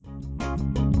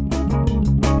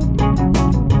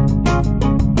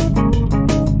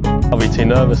I'll be too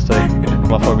nervous to.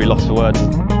 I'll probably be lost for words.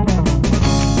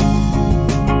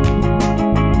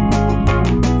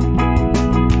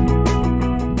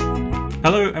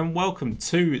 Hello and welcome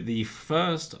to the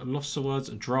first Lost for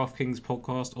Words DraftKings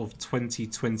podcast of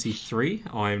 2023.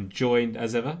 I am joined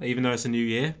as ever, even though it's a new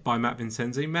year, by Matt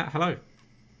Vincenzi. Matt, hello.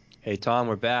 Hey Tom,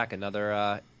 we're back.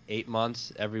 Another 8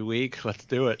 months every week. Let's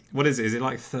do it. What is it? Is it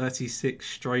like 36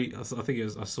 straight? I think it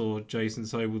was. I saw Jason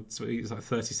Sobel tweet. It's like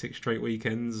 36 straight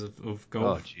weekends of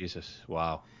golf. Oh Jesus!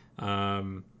 Wow.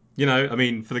 I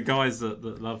mean, for the guys that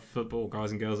love football,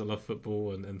 guys and girls that love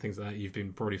football and things like that, you've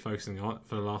been probably focusing on it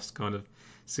for the last kind of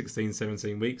 16,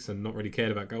 17 weeks and not really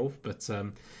cared about golf. But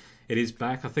it is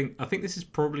back. I think this is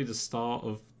probably the start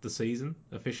of the season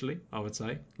officially. I would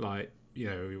say, like, we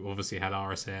obviously had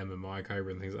RSM and Maya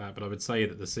Cobra and things like that, but I would say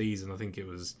that the season, I think it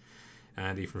was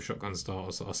Andy from Shotgun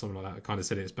Start or something like that, kind of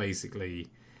said it's basically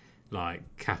like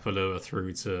Kapalua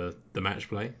through to the match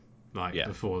play.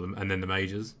 Before them, and then the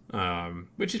majors,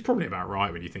 which is probably about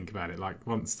right when you think about it. Like,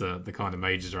 once the kind of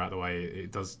majors are out of the way,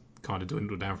 it does kind of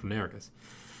dwindle down from there, I guess.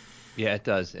 Yeah, it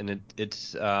does, and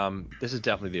it's this is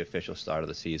definitely the official start of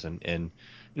the season, and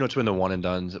it's when the one and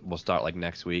dones will start like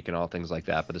next week and all things like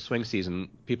that. But the swing season,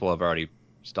 people have already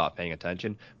stopped paying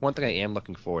attention. One thing I am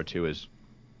looking forward to is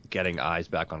getting eyes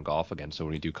back on golf again. So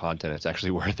when we do content, it's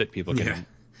actually worth it. People can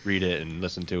read it and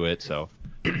listen to it. So.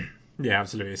 Yeah,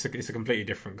 absolutely. It's a completely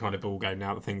different kind of ball game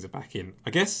now that things are back in. I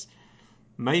guess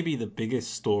maybe the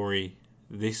biggest story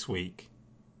this week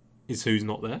is who's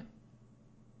not there.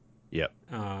 Yep.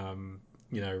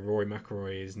 Rory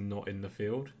McIlroy is not in the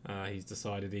field. He's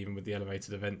decided, even with the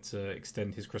elevated event, to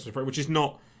extend his Christmas break, which is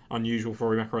not unusual for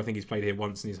Rory McIlroy. I think he's played here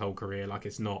once in his whole career. Like,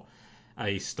 it's not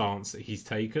a stance that he's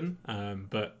taken.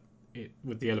 But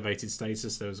with the elevated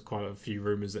status, there was quite a few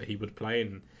rumours that he would play,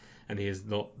 and he is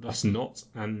not. Thus not.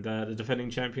 And the defending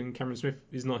champion Cameron Smith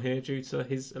is not here due to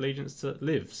his allegiance to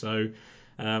LIV. So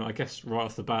I guess right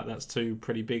off the bat, that's two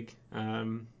pretty big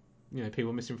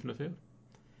people missing from the field.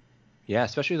 Yeah,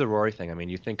 especially the Rory thing. I mean,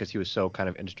 you think because he was so kind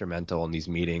of instrumental in these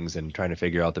meetings and trying to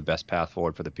figure out the best path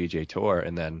forward for the PGA Tour,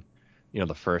 and then,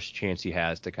 the first chance he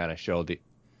has to kind of show the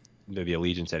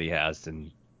allegiance that he has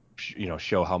and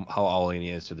show how all in he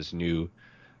is to this new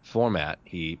format,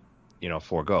 he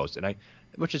forgoes,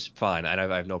 which is fine. I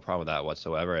have no problem with that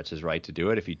whatsoever. It's his right to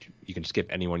do it. If you can skip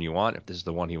anyone you want, if this is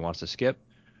the one he wants to skip,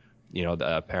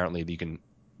 apparently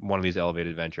one of these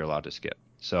elevated events you're allowed to skip.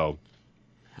 So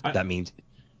that means.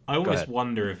 I almost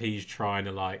wonder if he's trying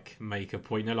to like make a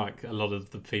point. Like a lot of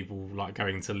the people like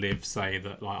going to LIV say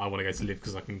that, like, I want to go to LIV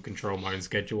because I can control my own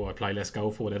schedule. I play less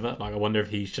golf or whatever. Like, I wonder if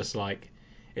he's just like,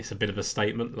 it's a bit of a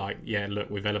statement. Like, yeah, look,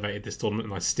 we've elevated this tournament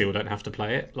and I still don't have to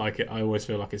play it. Like, I always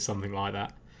feel like it's something like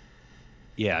that.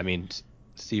 Yeah, I mean,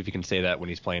 see if he can say that when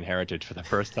he's playing Heritage for the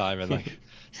first time in like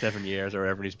 7 years, or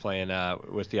wherever he's playing.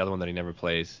 What's the other one that he never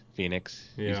plays? Phoenix.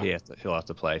 Yeah. He'll have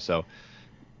to play. So,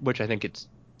 which I think it's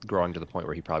growing to the point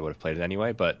where he probably would have played it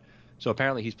anyway. But so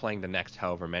apparently he's playing the next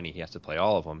however many. He has to play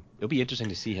all of them. It'll be interesting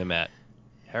to see him at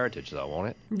Heritage, though, won't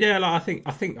it? Yeah, like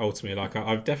I think ultimately, like,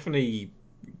 I've definitely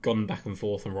gone back and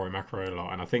forth on Rory McIlroy a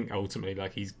lot, and I think ultimately,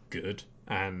 like, he's good,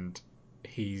 and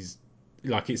he's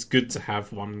like, it's good to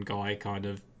have one guy kind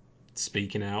of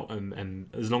speaking out, and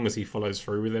as long as he follows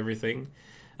through with everything.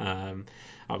 Um,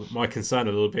 my concern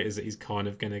a little bit is that he's kind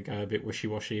of going to go a bit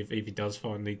wishy-washy if he does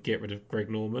finally get rid of Greg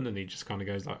Norman, and he just kind of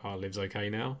goes like, "Oh, LIV's okay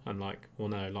now," and like, well,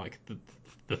 no, like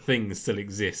the thing still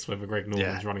exists whether Greg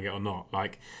Norman's running it or not.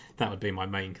 Like, that would be my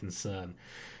main concern.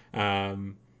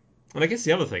 Um, and I guess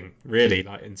the other thing, really,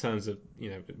 like, in terms of,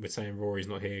 we're saying Rory's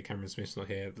not here, Cameron Smith's not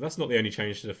here, but that's not the only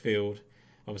change to the field.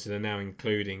 Obviously, they're now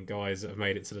including guys that have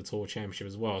made it to the Tour Championship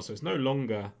as well. So it's no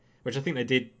longer, which I think they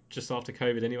did just after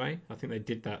COVID anyway. I think they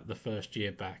did that the first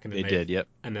year back, and then They did, yep.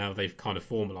 and now they've kind of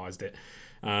formalised it.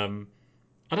 I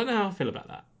don't know how I feel about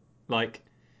that. Like,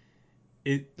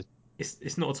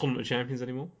 it's not a tournament of champions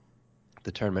anymore.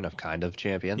 The tournament of kind of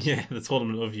champions. Yeah, the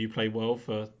tournament of you played well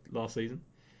for last season.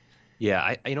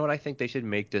 Yeah, you know what? I think they should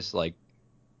make this like,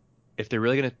 if they're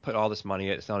really going to put all this money,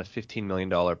 it's not a $15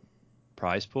 million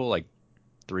prize pool, like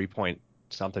 3 point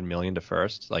something million to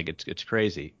first. Like, it's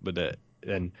crazy.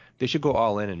 And they should go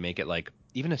all in and make it like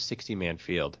even a 60-man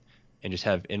field and just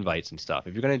have invites and stuff.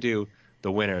 If you're going to do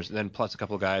the winners, and then plus a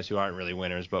couple of guys who aren't really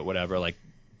winners, but whatever, like,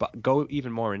 but go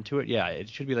even more into it. Yeah, it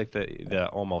should be like the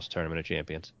almost tournament of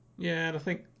champions. Yeah, and I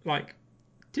think, like,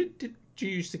 did you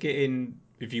used to get in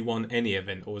if you won any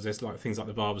event, or was this like things like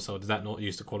the Barbasol? Does that not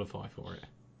used to qualify for it?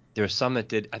 There were some that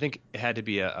did. I think it had to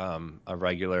be a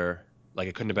regular. Like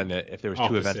it couldn't have been if there was two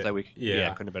events Opposite. that week. Yeah, it Yeah.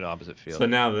 couldn't have been opposite So field.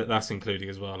 now that's including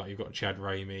as well, like you've got Chad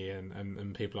Ramey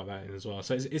and people like that in as well.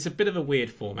 So it's a bit of a weird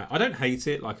format. I don't hate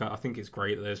it. Like I think it's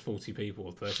great that there's 40 people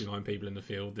or 39 people in the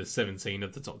field. There's 17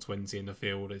 of the top 20 in the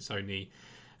field. It's only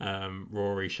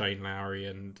Rory, Shane Lowry,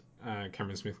 and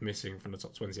Cameron Smith missing from the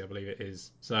top 20, I believe it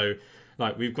is. So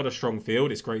like we've got a strong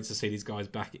field. It's great to see these guys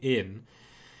back in.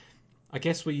 I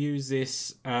guess we use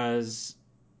this as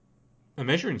a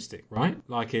measuring stick, right?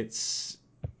 Like it's,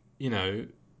 you know,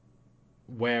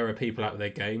 where are people at with their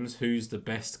games? Who's the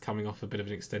best coming off a bit of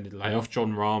an extended layoff?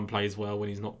 Jon Rahm plays well when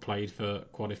he's not played for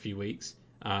quite a few weeks.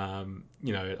 I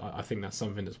think that's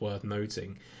something that's worth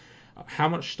noting. How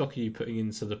much stock are you putting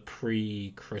into the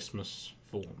pre-Christmas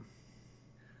form?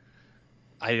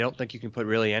 I don't think you can put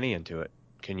really any into it.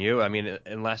 Can you? I mean,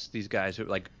 unless these guys who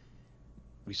like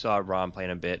we saw Rom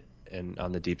playing a bit and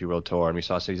on the DP World Tour, and we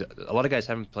saw a lot of guys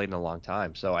haven't played in a long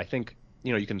time. So I think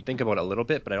you can think about it a little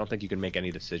bit, but I don't think you can make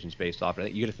any decisions based off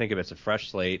it. You got to think of it as a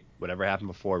fresh slate. Whatever happened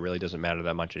before really doesn't matter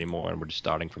that much anymore, and we're just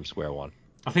starting from square one.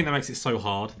 I think that makes it so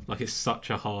hard. Like it's such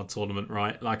a hard tournament,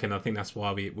 right? Like, and I think that's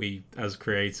why we as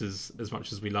creators, as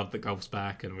much as we love that golf's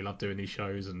back and we love doing these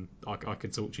shows, and I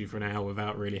could talk to you for an hour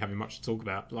without really having much to talk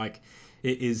about. Like,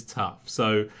 it is tough.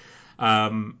 So,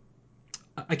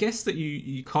 I guess that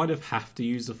you kind of have to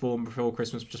use the form before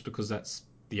Christmas just because that's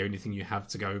the only thing you have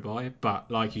to go by.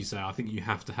 But like you say, I think you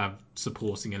have to have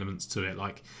supporting elements to it.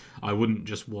 Like, I wouldn't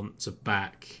just want to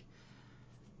back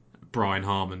Brian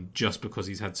Harman just because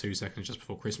he's had 2 seconds just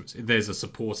before Christmas. If there's a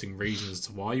supporting reason as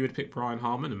to why you would pick Brian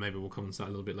Harman, and maybe we'll come on to that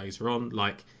a little bit later on,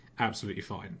 like absolutely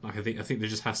fine. Like I think there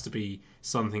just has to be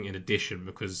something in addition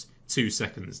because 2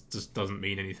 seconds just doesn't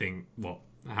mean anything. What?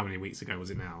 How many weeks ago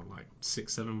was it now? Like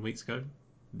 6, 7 weeks ago?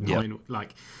 Yep. 9.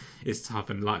 Like it's tough,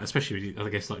 and like especially I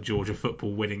guess like Georgia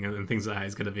football winning and things like that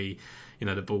is going to be,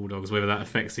 the Bulldogs, whether that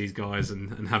affects these guys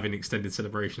and having extended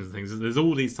celebrations and things. There's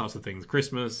all these types of things,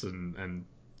 Christmas and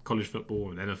college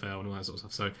football and NFL and all that sort of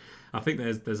stuff. So I think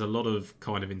there's a lot of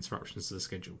kind of interruptions to the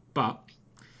schedule. But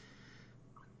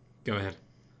go ahead.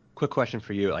 Quick question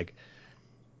for you, like.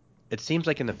 It seems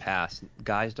like in the past,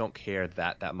 guys don't care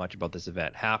that much about this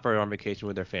event. Half are on vacation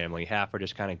with their family, half are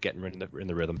just kind of getting in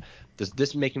the rhythm. Does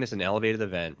this making this an elevated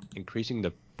event, increasing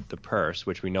the purse,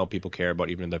 which we know people care about,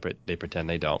 even if they pretend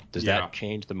they don't? Does Yeah. that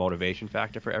change the motivation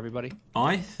factor for everybody?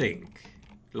 I think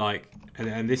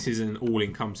and this is an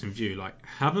all-encompassing view. Like,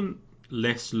 haven't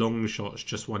less long shots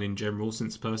just won in general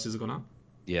since purses have gone up?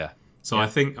 Yeah. So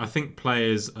Yeah. I think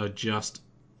players are just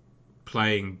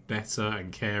playing better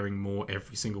and caring more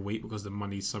every single week because the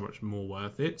money's so much more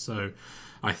worth it. So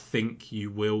I think you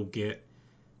will get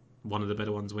one of the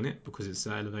better ones win it because it's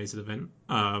an elevated event.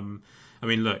 I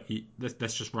mean, look,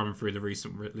 let's just run through the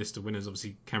recent list of winners.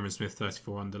 Obviously, Cameron Smith,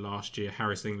 34 under last year.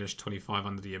 Harris English, 25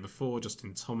 under the year before.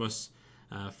 Justin Thomas,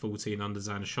 14 under.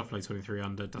 Xander Schauffele, 23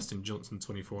 under. Dustin Johnson,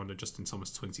 24 under. Justin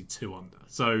Thomas, 22 under.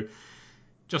 So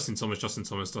Justin Thomas,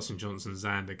 Dustin Johnson,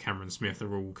 Xander, Cameron Smith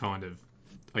are all kind of,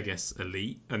 I guess,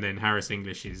 elite. And then Harris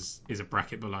English is a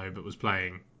bracket below but was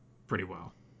playing pretty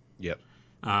well. Yep.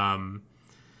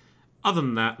 Other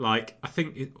than that, like I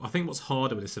think what's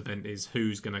harder with this event is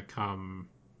who's going to come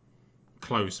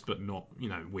close but not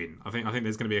win. I think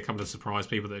there's going to be a couple of surprise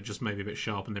people that are just maybe a bit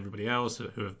sharper than everybody else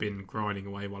who have been grinding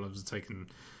away while others have taken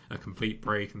a complete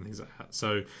break and things like that.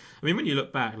 So I mean, when you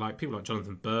look back, like people like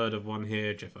Jonathan Bird have won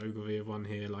here, Jeff Ogilvy have won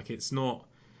here. Like it's not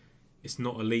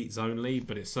elites only,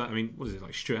 but it's I mean, what is it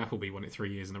like? Stuart Appleby won it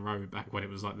 3 years in a row back when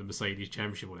it was like the Mercedes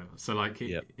Championship or whatever. So like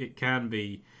it can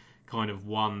be kind of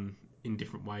won in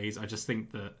different ways. I just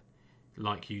think that,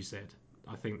 like you said,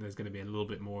 I think there's going to be a little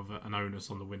bit more of an onus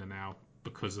on the winner now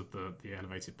because of the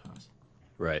elevated purse.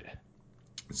 Right.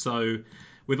 So,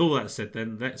 with all that said,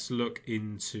 then let's look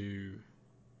into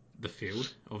the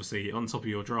field. Obviously, on top of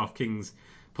your DraftKings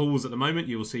pools at the moment,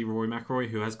 you will see Rory McIlroy,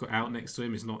 who has got out next to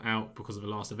him, is not out because of the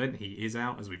last event. He is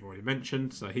out, as we've already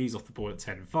mentioned. So he's off the board at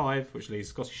 10.5, which leaves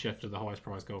Scotty Scheffler, the highest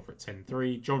prize golfer, at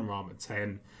 10.3. Jon Rahm at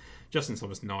 10. Justin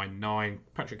Thomas 9.9.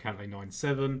 Patrick Cantlay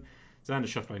 9.7. Xander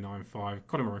Schauffele 9.5.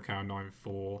 Conor Morikawa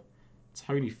 9.4.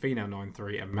 Tony Finau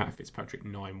 9.3 and Matt Fitzpatrick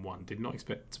 9.1. Did not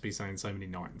expect to be saying so many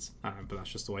nines, but that's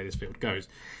just the way this field goes.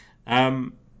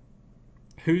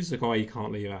 Who's the guy you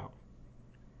can't leave out?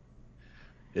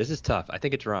 This is tough. I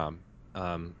think it's Rahm,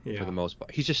 Yeah. for the most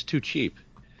part. He's just too cheap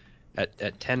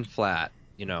at 10 flat,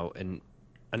 and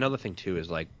another thing too is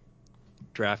like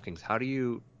DraftKings. How do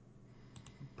you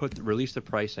release the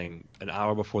pricing an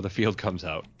hour before the field comes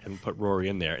out and put Rory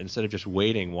in there instead of just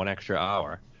waiting one extra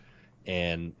hour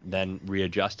and then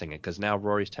readjusting it? Because now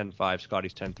Rory's 10.5,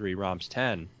 Scotty's 10.3, Rahm's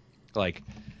 10. Like,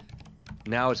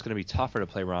 now it's going to be tougher to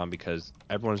play Rahm because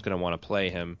everyone's going to want to play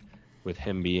him with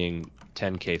him being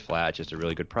 10K flat, just a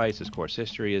really good price. His course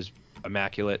history is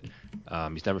immaculate.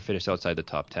 He's never finished outside the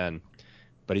top 10,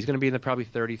 but he's going to be in the probably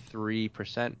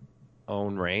 33%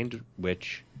 own range,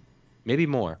 which maybe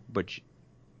more, which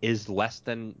is less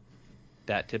than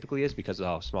that typically is because of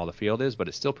how small the field is, but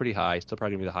it's still pretty high. Still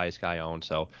probably going to be the highest guy owned.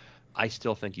 So I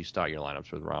still think you start your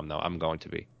lineups with Rahm, though. I'm going to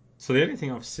be. So the only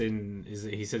thing I've seen is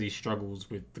that he said he struggles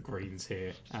with the greens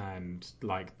here and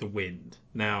like the wind.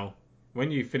 Now, when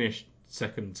you finish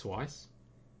second twice,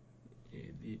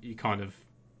 you kind of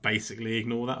basically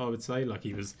ignore that. I would say, like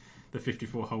he was the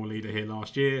 54-hole leader here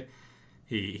last year.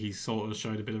 He sort of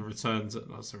showed a bit of returns.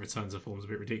 So returns of form's a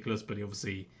bit ridiculous, but he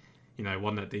obviously,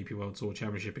 won that DP World Tour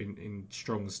Championship in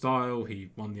strong style. He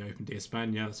won the Open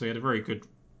d'Espagne, so he had a very good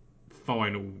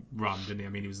final run, didn't he? I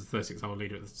mean, he was the 36-hole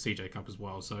leader at the CJ Cup as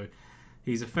well, so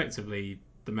he's effectively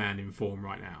the man in form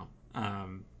right now.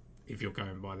 If you're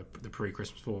going by the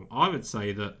pre-Christmas form, I would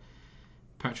say that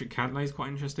Patrick Cantlay is quite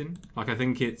interesting. Like, I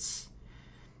think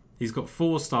he's got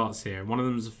 4 starts here. One of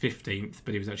them's a 15th,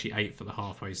 but he was actually 8th at the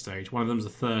halfway stage. One of them's a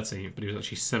 13th, but he was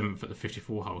actually 7th at the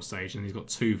 54-hole stage, and he's got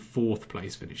 2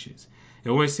 4th-place finishes. It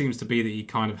always seems to be that he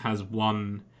kind of has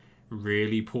one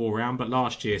really poor round, but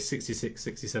last year 66,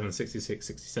 67, 66,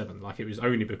 67. Like, it was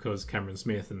only because Cameron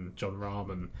Smith and Jon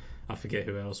Rahm and I forget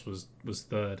who else was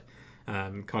third,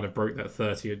 kind of broke that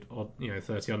 30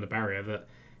 under barrier that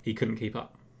he couldn't keep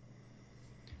up.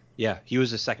 Yeah, he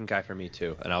was the second guy for me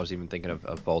too, and I was even thinking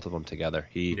of both of them together.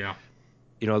 Yeah.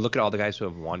 Look at all the guys who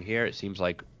have won here. It seems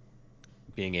like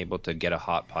being able to get a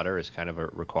hot putter is kind of a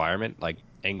requirement. Like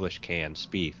English can,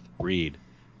 Spieth, Reed,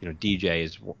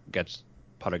 DJ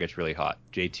putter gets really hot.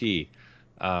 JT.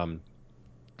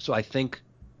 So I think,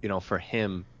 for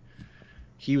him,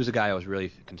 he was a guy I was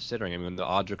really considering. I mean, when the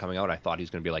odds were coming out, I thought he was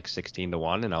going to be like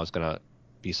 16-1, and I was going to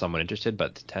be somewhat interested,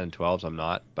 but 10 and 12s, I'm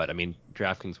not. But I mean,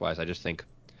 DraftKings wise, I just think,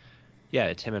 yeah,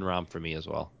 it's him and Rahm for me as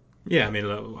well. Yeah, I mean,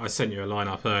 look, I sent you a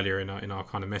lineup earlier in our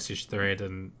kind of message thread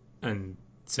and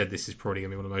said this is probably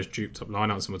going to be one of the most duped up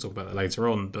lineups, and we'll talk about that later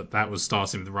on. But that was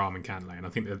starting with Rahm and Cantlay, and I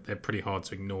think they're pretty hard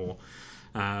to ignore.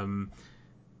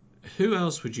 Who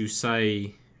else would you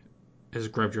say has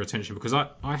grabbed your attention? Because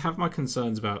I have my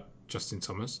concerns about Justin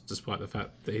Thomas, despite the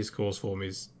fact that his course form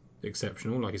is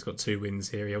exceptional. Like, he's got 2 wins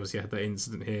here. He obviously had that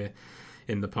incident here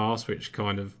in the past, which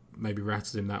kind of maybe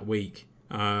rattled him that week.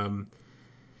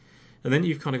 And then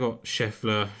you've kind of got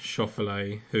Scheffler,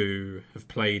 Schauffele, who have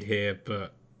played here,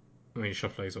 but I mean,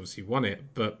 Schauffele's obviously won it,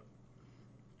 but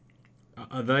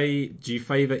do you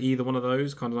favour either one of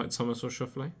those, kind of like Thomas or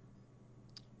Schauffele?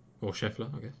 Or Scheffler,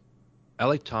 I guess? I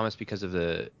like Thomas because of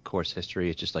the course history.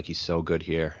 It's just like he's so good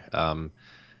here.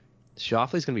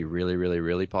 Schauffele's going to be really, really,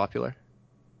 really popular.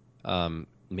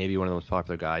 Maybe one of the most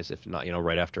popular guys, if not,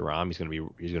 right after Rahm, he's going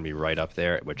to be right up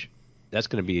there, which that's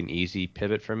going to be an easy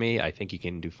pivot for me. I think he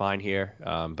can do fine here,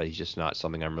 but he's just not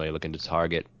something I'm really looking to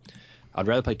target. I'd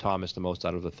rather play Thomas the most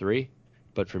out of the 3,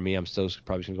 but for me, I'm still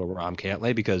probably going to go Rahm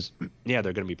Cantlay because, yeah,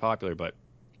 they're going to be popular, but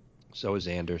so is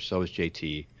Xander, so is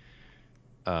JT.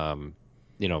 Rahm,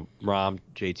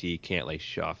 JT, Cantlay,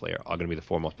 Schauffele are all going to be the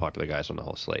 4 most popular guys on the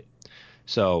whole slate.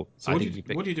 So I think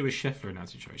what do you do with Scheffler in that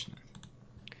situation then?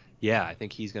 Yeah, I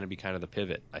think he's going to be kind of the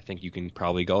pivot. I think you can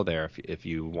probably go there if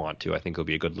you want to. I think it'll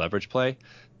be a good leverage play.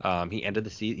 He ended the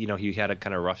season, he had a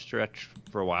kind of rough stretch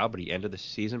for a while, but he ended the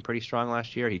season pretty strong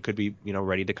last year. He could be,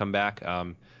 ready to come back.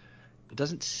 It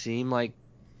doesn't seem like,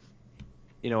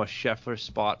 a Scheffler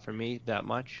spot for me that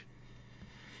much.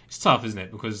 It's tough, isn't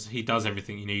it? Because he does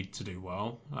everything you need to do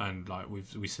well, and like we've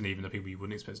seen even the people you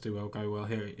wouldn't expect to do well go well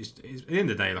here. It's, at the end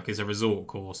of the day, like, it's a resort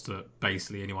course that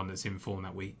basically anyone that's in form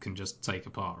that week can just take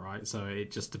apart, right? So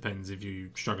it just depends if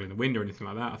you struggle in the wind or anything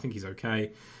like that. I think he's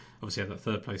okay. Obviously, had that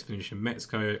 3rd place finish in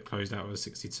Mexico, closed out with a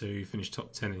 62, finished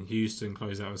top 10 in Houston,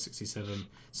 closed out with 67.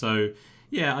 So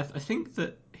yeah, I think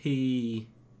that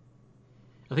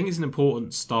I think it's an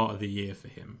important start of the year for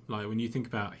him. Like, when you think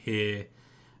about here,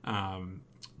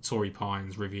 Torrey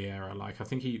Pines, Riviera, like, I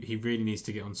think he really needs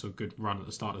to get onto a good run at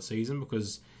the start of the season,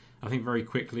 because I think very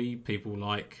quickly people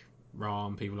like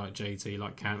Rahm, people like JT,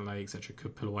 like Cantlay, etc.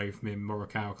 could pull away from him.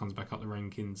 Morikawa comes back up the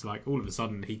rankings. Like, all of a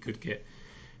sudden he could get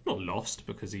not lost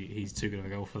because he's too good of a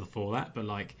golfer for that, but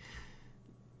like,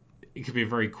 it could be a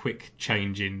very quick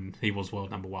change in he was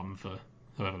world number 1 for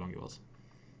however long it was.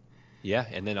 Yeah,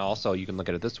 and then also you can look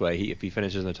at it this way: if he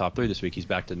finishes in the top 3 this week, he's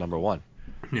back to number 1.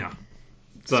 Yeah.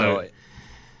 So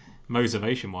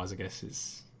motivation-wise, I guess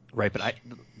is right, but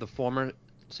the former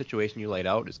situation you laid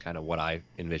out is kind of what I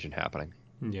envision happening.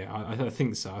 Yeah, I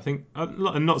think so. I think,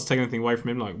 and not to take anything away from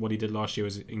him, like what he did last year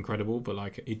was incredible, but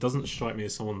like he doesn't strike me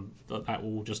as someone that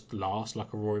will just last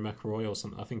like a Rory McIlroy or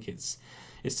something. I think it's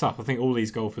tough. I think all these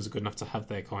golfers are good enough to have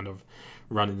their kind of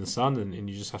run in the sun, and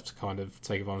you just have to kind of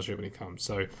take advantage of it when it comes.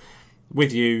 So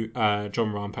with you,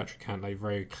 John Rahm, Patrick Cantlay,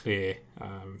 very clear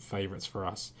favourites for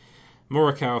us.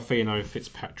 Morikawa, Finau,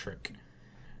 Fitzpatrick.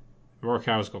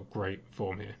 Morikawa's got great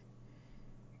form here.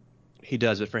 He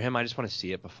does, but for him, I just want to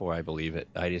see it before I believe it.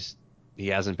 He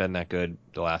hasn't been that good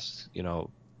the last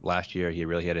year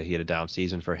he had a down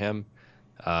season for him.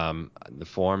 The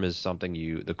form is something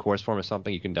the course form is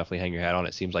something you can definitely hang your hat on.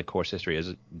 It seems like course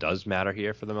history does matter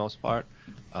here for the most part.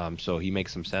 So he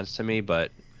makes some sense to me,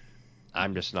 but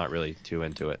I'm just not really too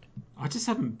into it. I just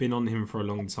haven't been on him for a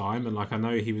long time, and like I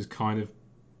know he was kind of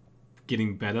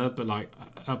getting better, but like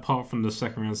apart from the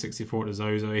second round 64 at the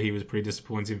Zozo, he was pretty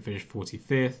disappointing. Finished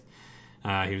 45th.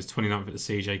 He was 29th at the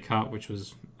CJ Cup, which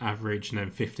was average, and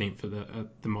then 15th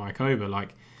at the Mayakoba.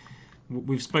 Like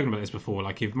we've spoken about this before.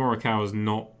 Like if Morikawa's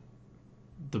not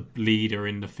the leader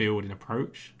in the field in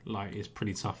approach, like it's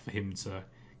pretty tough for him to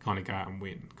kind of go out and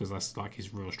win because that's like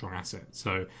his real strong asset.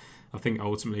 So I think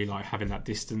ultimately like having that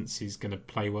distance, he's going to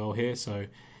play well here. So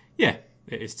yeah,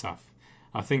 it is tough.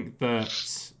 I think that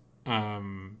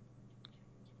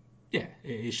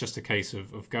it's just a case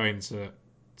of going to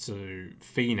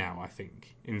Finau, I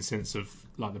think, in the sense of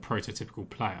like the prototypical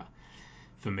player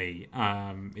for me.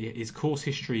 His course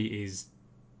history is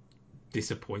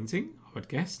disappointing, I would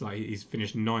guess. Like he's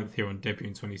finished 9th here on debut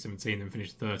in 2017 and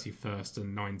finished 31st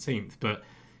and 19th, but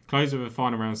closed with a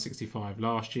final round 65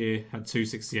 last year, had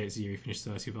 268s a year, he finished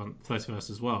 31st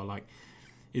as well. Like,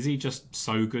 is he just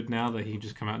so good now that he can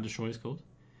just come out and destroy his course?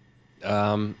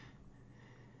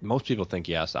 Most people think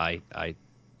yes. I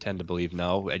tend to believe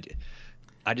no.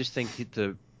 I just think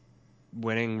the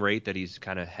winning rate that he's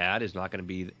kind of had is not going to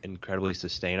be incredibly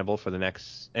sustainable for the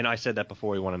next. And I said that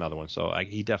before he won another one, so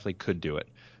he definitely could do it.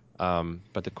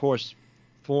 But the course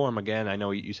form, again, I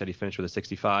know you said he finished with a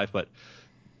 65, but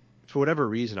for whatever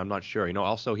reason, I'm not sure.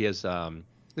 Also he has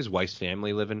his wife's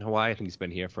family live in Hawaii. I think he's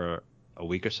been here for a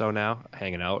week or so now,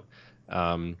 hanging out.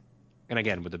 And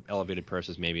again, with the elevated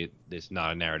purses, maybe it's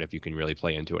not a narrative you can really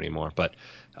play into anymore. But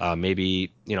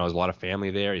maybe there's a lot of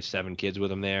family there. He's 7 kids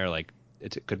with him there. Like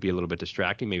it could be a little bit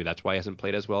distracting. Maybe that's why he hasn't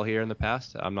played as well here in the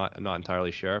past. I'm not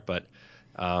entirely sure, but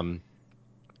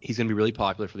he's going to be really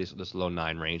popular for this low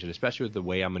 9 range, and especially with the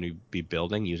way I'm going to be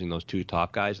building using those 2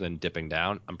 top guys, then dipping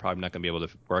down. I'm probably not going to be able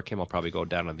to work him. I'll probably go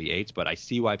down to the 8s, but I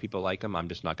see why people like him. I'm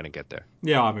just not going to get there.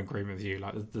 Yeah, I'm agreeing with you.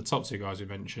 Like the top 2 guys we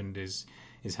mentioned is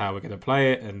how we're going to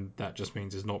play it, and that just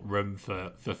means there's not room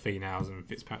for Finau's and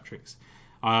Fitzpatrick's.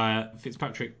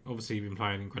 Fitzpatrick obviously been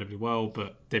playing incredibly well,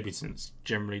 but debutants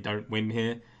generally don't win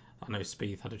here. I know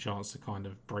Spieth had a chance to kind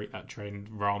of break that trend.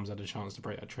 Rahm's had a chance to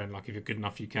break that trend. Like if you're good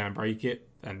enough, you can break it,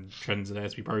 and trends are there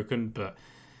to be broken. But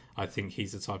I think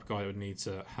he's the type of guy that would need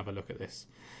to have a look at this.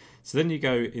 So then you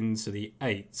go into the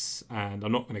 8s, and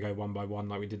I'm not going to go one by one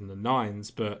like we did in the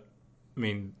 9s, but I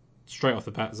mean, straight off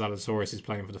the bat, Zalatoris is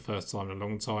playing for the first time in a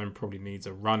long time, probably needs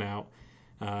a run out.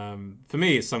 For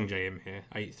me, it's Sung J M here,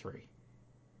 8-3.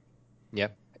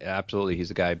 Yep, absolutely. He's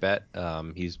a guy I bet.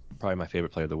 He's probably my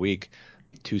favorite player of the week.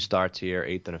 2 starts here,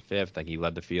 8th and a 5th. Like he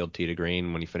led the field tee to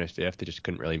green when he finished 5th. He just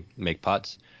couldn't really make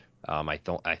putts. I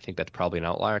think that's probably an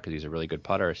outlier because he's a really good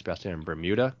putter, especially in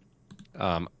Bermuda.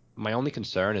 My only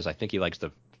concern is I think he likes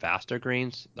the faster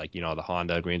greens. Like the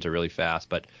Honda greens are really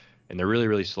fast, and they're really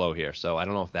really slow here. So I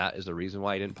don't know if that is the reason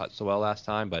why he didn't putt so well last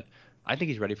time, but I think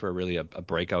he's ready for a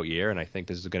breakout year, and I think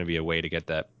this is going to be a way to get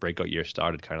that breakout year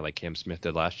started, kind of like Cam Smith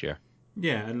did last year.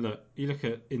 Yeah, and look, you look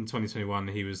at in 2021,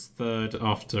 he was 3rd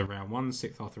after round 1,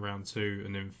 6th after round 2,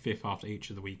 and then 5th after each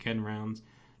of the weekend rounds.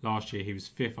 Last year, he was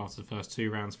 5th after the first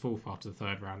 2 rounds, 4th after the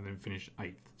 3rd round, and then finished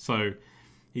 8th. So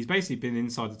he's basically been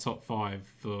inside the top 5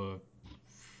 for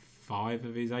 5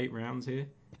 of his 8 rounds here.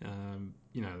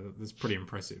 That's pretty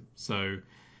impressive. So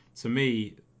to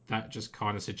me, that just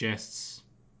kind of suggests,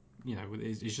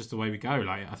 it's just the way we go.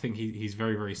 Like I think he's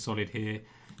very, very solid here.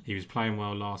 He was playing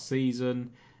well last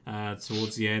season.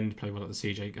 Towards the end, played well at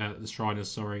the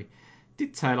Shriners. Sorry,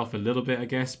 did tail off a little bit, I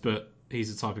guess, but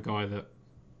he's the type of guy that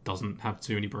doesn't have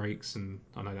too many breaks, and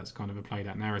I know that's kind of a played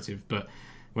out narrative, but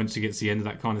once he gets to the end of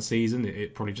that kind of season,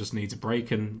 it probably just needs a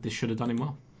break, and this should have done him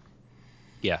well.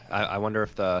 Yeah, I wonder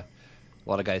if a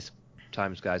lot of guys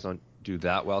don't do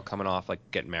that well coming off like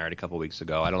getting married a couple weeks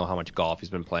ago. I don't know how much golf he's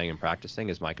been playing and practicing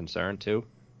is my concern too.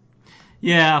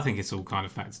 Yeah, I think it's all kind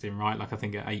of factored in, right? Like I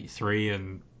think at 8-3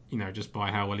 and just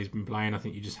by how well he's been playing, I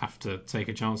think you just have to take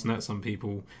a chance on that. Some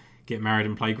people get married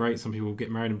and play great. Some people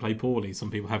get married and play poorly.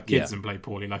 Some people have kids Yeah. and play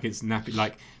poorly. Like it's nappy.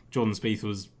 Like Jordan Spieth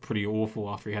was pretty awful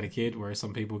after he had a kid, whereas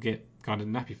some people get kind of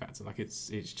nappy factor. Like it's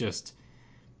just.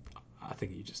 I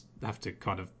think you just have to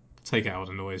kind of take out all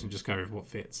the noise and just go with what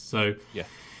fits. So, Yeah.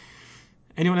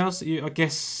 anyone else? I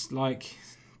guess like.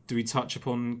 Do we touch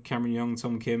upon Cameron Young,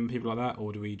 Tom Kim, people like that,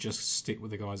 or do we just stick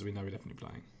with the guys we know we're definitely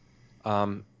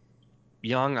playing?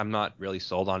 Young, I'm not really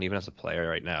sold on even as a player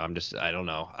right now. I don't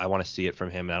know. I want to see it from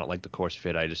him. And I don't like the course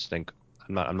fit. I just think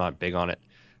I'm not big on it.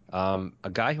 A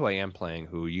guy who I am playing,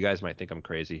 who you guys might think I'm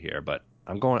crazy here, but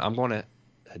I'm going to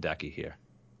Hideki here.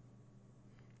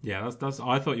 Yeah, that's.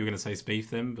 I thought you were going to say Spieth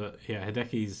then, but yeah,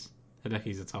 Hideki's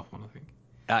a tough one, I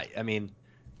think. I mean,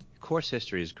 course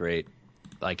history is great.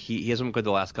 Like he hasn't been good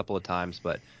the last couple of times,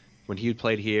 but when he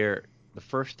played here, the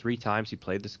first 3 times he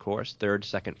played this course, third,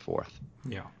 second, fourth,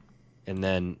 Yeah, and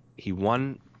then he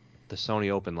won the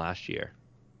Sony Open last year,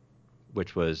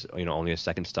 which was only a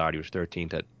second start. He was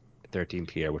 13th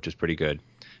here, which is pretty good.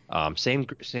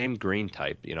 Same green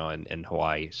type, in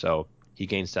Hawaii. So he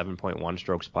gained 7.1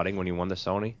 strokes putting when he won the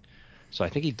Sony. So I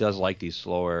think he does like these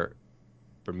slower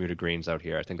Bermuda greens out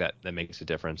here. I think that makes a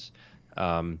difference.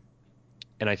 Um,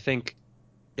 and I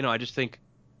just think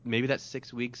maybe that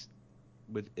 6 weeks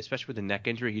especially with the neck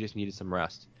injury, he just needed some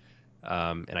rest.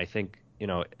 And I think,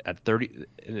 at 30,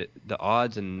 the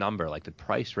odds and number, like the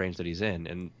price range that he's in,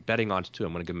 and betting odds too,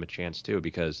 I'm going to give him a chance too,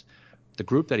 because the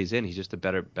group that he's in, he's just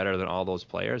better than all those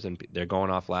players. And they're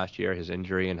going off last year, his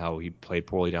injury and how he played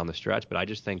poorly down the stretch. But I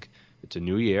just think it's a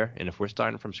new year. And if we're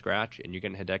starting from scratch and you're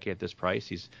getting Hideki at this price,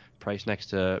 he's priced next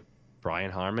to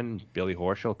Brian Harman, Billy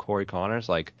Horschel, Corey Connors,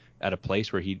 like at a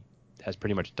place where he has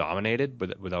pretty much dominated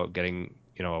without getting,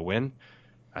 a win.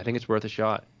 I think it's worth a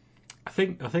shot. I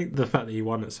think the fact that he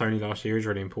won at Sony last year is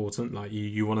really important. Like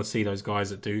you want to see those guys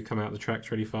that do come out the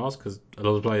tracks really fast because a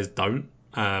lot of players don't,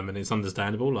 and it's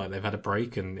understandable. Like they've had a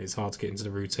break and it's hard to get into the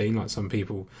routine. Like some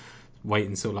people wait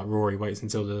until like Rory waits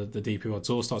until the DP World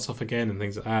Tour starts off again and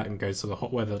things like that and goes to the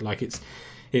hot weather. Like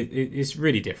it's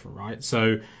really different, right?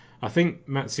 So I think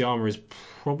Matsuyama is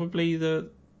probably the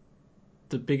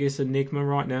biggest enigma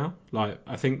right now. Like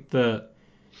I think that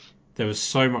there was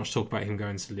so much talk about him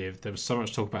going to live. There was so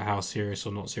much talk about how serious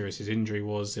or not serious his injury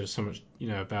was. There was so much,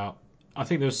 about. I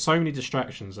think there was so many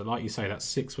distractions that, like you say, that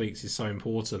 6 weeks is so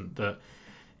important that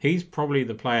he's probably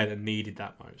the player that needed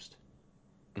that most.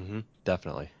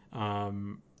 Definitely.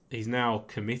 He's now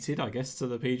committed, I guess, to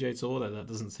the PGA Tour. That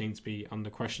doesn't seem to be under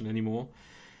question anymore.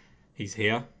 He's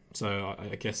here, so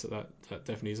I guess that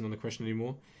definitely isn't under question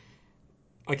anymore.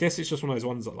 I guess it's just one of those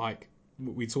ones that, like,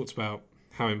 we talked about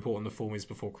how important the form is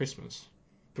before Christmas.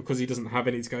 Because he doesn't have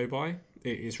any to go by,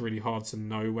 it's really hard to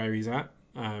know where he's at.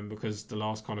 Because the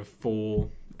last kind of 4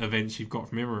 events you've got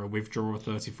from him are a withdrawal, a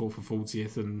 34th or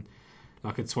 40th, and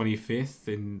like a 25th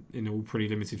in all pretty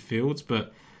limited fields.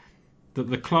 But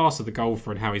the class of the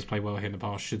golfer and how he's played well here in the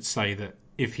past should say that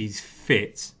if he's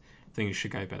fit, things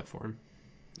should go better for him.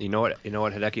 You know what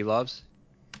Hideki loves?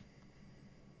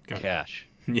 Go. Cash.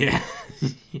 Yeah,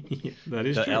 that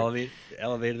is The true.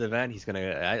 elevated event,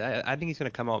 I think he's gonna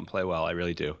come out and play well. I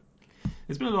really do.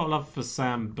 There's been a lot of love for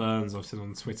Sam Burns, I've seen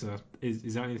on Twitter.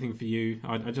 Is that anything for you?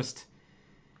 I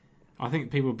think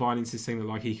people are buying into this thing that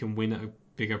like he can win at a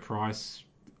bigger price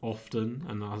often,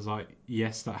 and I was like,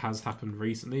 yes, that has happened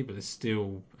recently, but it's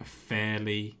still a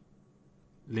fairly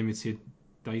limited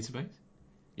database.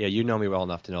 Yeah, you know me well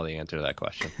enough to know the answer to that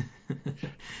question.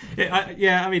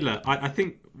 Yeah, I mean, look, I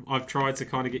think I've tried to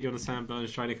kind of get you on a Sam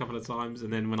Burns train a couple of times,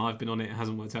 and then when I've been on it, it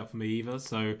hasn't worked out for me either.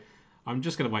 So I'm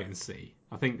just going to wait and see.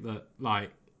 I think that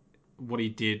like what he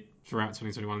did throughout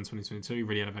 2021 and 2022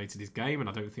 really elevated his game, and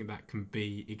I don't think that can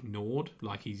be ignored.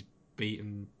 Like he's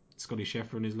beaten Scotty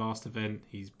Scheffler in his last event.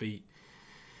 He's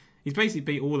basically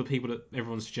beat all the people that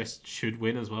everyone suggests should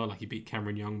win as well. Like he beat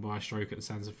Cameron Young by a stroke at the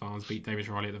Sands of Farms, beat Davis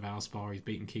Riley at the Valspar, he's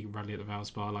beaten Keegan Bradley at the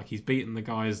Valspar. Like he's beaten the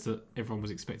guys that everyone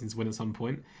was expecting to win at some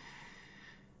point.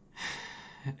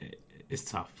 It's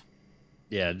tough.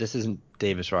 Yeah, this isn't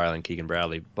Davis Riley and Keegan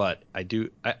Bradley, but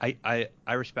I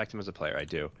respect him as a player. I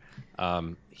do.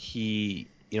 He's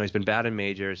been bad in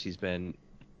majors.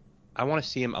 I want to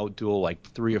see him outduel like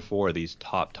 3 or 4 of these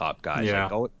top guys. Like Yeah.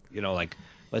 go, like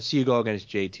let's see you go against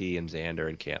JT and Xander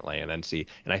and Cantlay and then see.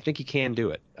 And I think he can do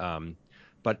it.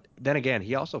 But then again,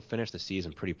 he also finished the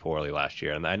season pretty poorly last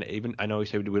year. And I know he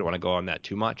said we don't want to go on that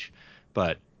too much,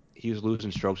 but he was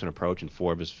losing strokes and approach in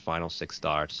 4 of his final 6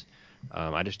 starts.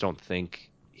 I just don't think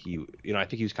I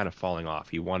think he was kind of falling off.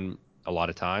 He won a lot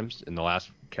of times in the last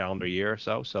calendar year or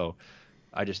so. So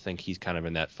I just think he's kind of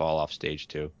in that fall off stage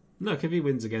too. Look, if he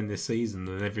wins again this season,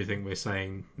 then everything we're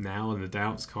saying now and the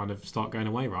doubts kind of start going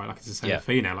away, right? Like it's the same with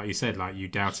Finau, like you said, like you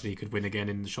doubted he could win again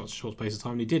in the short space of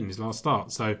time, and he did in his last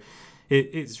start. So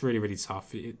it's really, really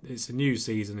tough. It's a new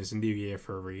season, it's a new year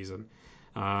for a reason.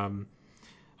 Um,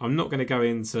 I'm not going to go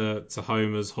into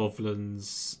Homer's,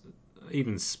 Hovland's,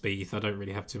 even Spieth. I don't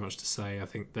really have too much to say. I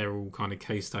think they're all kind of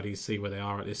case studies, see where they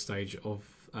are at this stage of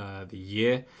the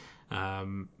year.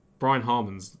 Brian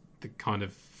Harman's the kind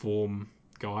of form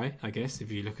guy, I guess.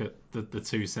 If you look at the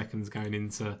 2 seconds going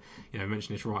into, I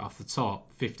mentioned this right off the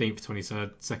top, 15th,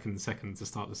 23rd, second to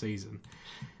start the season.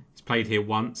 He's played here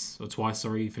once or twice.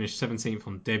 Sorry, he finished 17th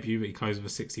on debut, but he closed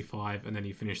with a 65, and then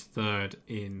he finished third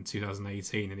in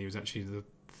 2018, and he was actually the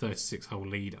 36-hole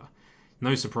leader.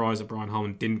 No surprise that Brian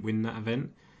Harman didn't win that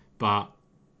event, but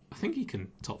I think he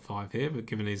can top 5 here, but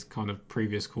given his kind of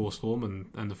previous course form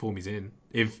and the form he's in,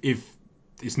 if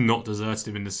it's not deserted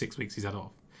him in the 6 weeks he's had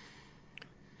off.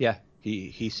 Yeah,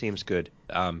 he seems good.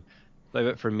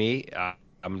 But for me, I'm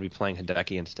going to be playing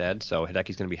Hideki instead, so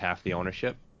Hideki's going to be half the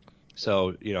ownership.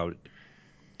 So,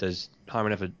 does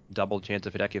Harman have a double chance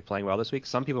of Hideki playing well this week?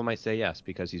 Some people might say yes,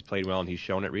 because he's played well and he's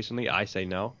shown it recently. I say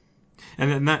no.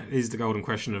 And then that is the golden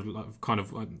question of kind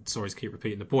of, sorry to keep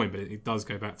repeating the point, but it does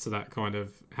go back to that kind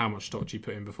of how much stock do you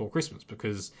put in before Christmas,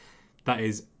 because that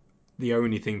is the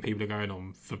only thing people are going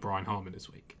on for Brian Harman this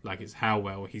week. Like, it's how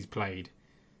well he's played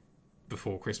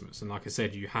before Christmas. And like I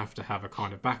said, you have to have a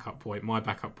kind of backup point. My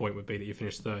backup point would be that you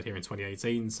finished third here in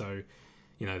 2018, so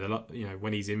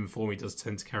when he's in form, he does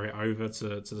tend to carry it over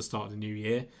to the start of the new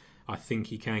year. I think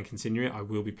he can continue it. I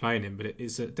will be playing him, but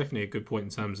it's definitely a good point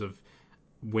in terms of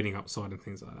winning upside and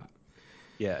things like that.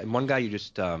 Yeah, and one guy you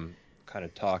just kind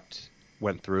of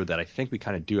went through that I think we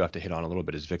kind of do have to hit on a little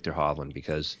bit is Viktor Hovland,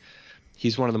 because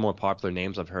he's one of the more popular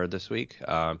names I've heard this week.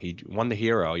 He won the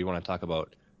Hero. You want to talk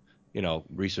about,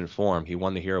 recent form. He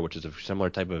won the Hero, which is a similar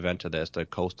type of event to this, the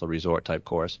coastal resort type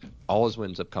course. All his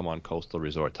wins have come on coastal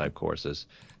resort type courses.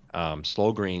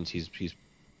 Slow greens, he's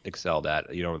excelled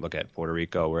at. Look at Puerto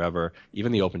Rico, wherever.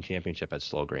 Even the Open Championship had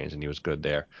slow greens, and he was good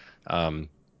there.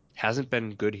 Hasn't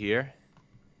been good here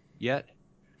yet,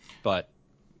 but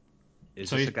is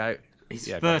this a guy? He's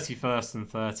 31st and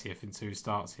 30th in 2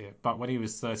 starts here, but when he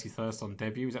was 31st on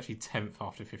debut, he was actually 10th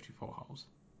after 54 holes.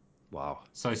 Wow.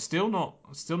 So still not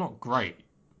great,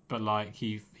 but like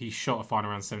he shot a final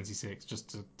around 76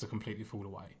 just to completely fall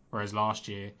away. Whereas last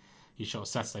year he shot a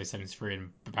Saturday 73 and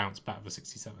bounced back with a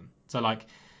 67. So like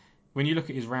when you look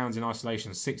at his rounds in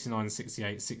isolation, 69,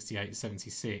 68, 68,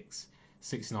 76,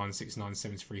 69, 69,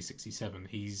 73, 67,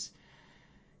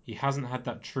 he hasn't had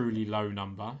that truly low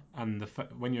number, and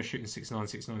when you're shooting 69,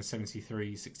 69,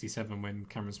 73, 67 when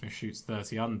Cameron Smith shoots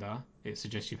 30 under, it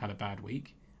suggests you've had a bad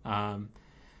week.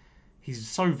 He's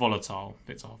so volatile,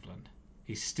 Viktor Hovland.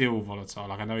 He's still volatile.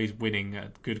 Like, I know he's winning at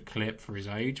a good clip for his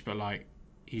age, but like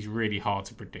he's really hard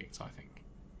to predict, I think.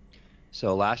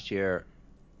 So last year,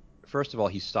 first of all,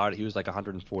 he was like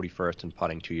 141st in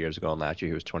putting 2 years ago, and last year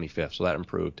he was 25th, so that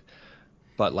improved.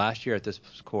 But last year at this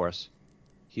course,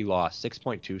 he lost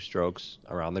 6.2 strokes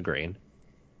around the green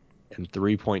and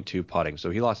 3.2 putting. So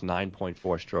he lost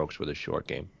 9.4 strokes with his short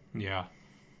game. Yeah.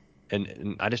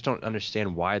 And I just don't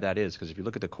understand why that is, because if you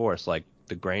look at the course, like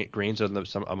the greens are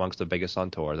amongst the biggest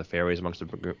on tour, the fairways amongst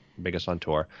the biggest on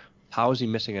tour. How is he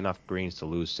missing enough greens to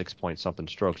lose 6-point-something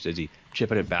strokes? Is he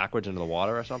chipping it backwards into the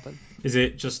water or something? Is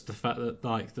it just the fact that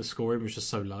like the scoring was just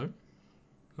so low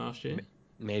last year?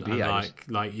 Maybe. And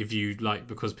if you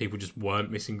because people just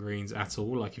weren't missing greens at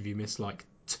all. Like if you missed like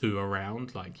 2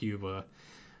 around, like you were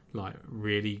like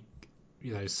really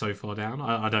so far down.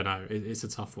 I don't know. It's a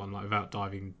tough one. Like without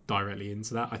diving directly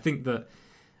into that, I think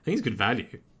it's good value.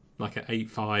 Like at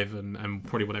 8.5 and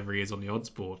probably whatever he is on the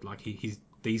odds board. Like he's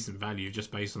decent value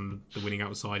just based on the winning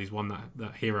outside. He's won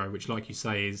that Hero, which like you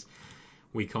say is,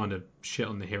 we kind of shit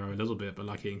on the Hero a little bit, but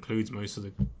like it includes most of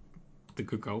the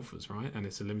good golfers, right? And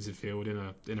it's a limited field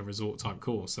in a resort type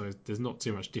course, so there's not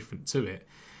too much different to it.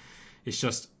 It's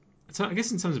just, I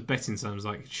guess in terms of betting terms,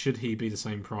 like should he be the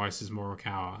same price as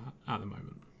Morikawa at the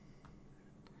moment?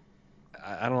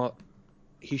 I don't know.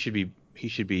 He should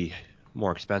be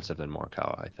more expensive than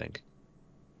Morikawa, I think.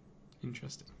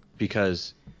 Interesting.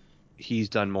 Because he's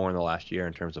done more in the last year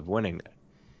in terms of winning,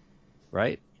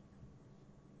 right?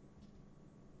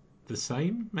 The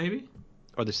same, maybe?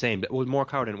 Or the same. Well,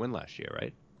 Morikawa didn't win last year,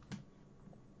 right?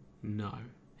 No.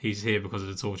 He's here because of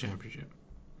the Tour Championship.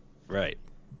 Right.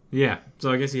 Yeah,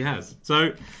 so I guess he has.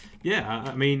 So, yeah,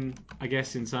 I mean, I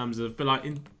guess in terms of, but like,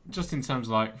 in terms of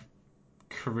like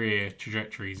career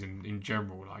trajectories in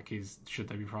general, like, should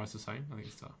they be priced the same? I think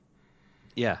it's tough.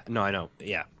 Yeah, no, I know.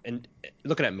 Yeah, and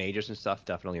looking at majors and stuff,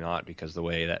 definitely not because the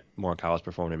way that Morikawa's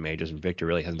performed in majors and Victor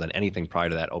really hasn't done anything prior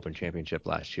to that Open Championship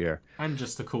last year. And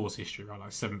just the course history, right?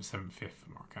 Like seventh, fifth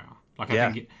for Morikawa. Like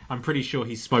Yeah, I'm pretty sure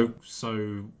he spoke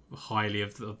so highly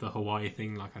of the Hawaii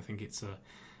thing. Like I think it's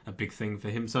a big thing for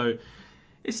him. So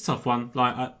it's a tough one.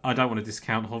 Like I don't want to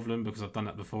discount Hovland because I've done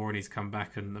that before and he's come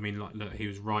back and I mean like look, he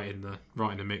was right in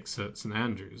the mix at St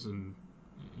Andrews and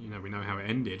we know how it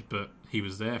ended, but he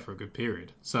was there for a good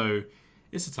period. So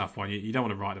it's a tough one. You don't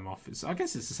want to write them off. I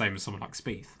guess it's the same as someone like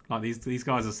Spieth. Like these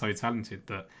guys are so talented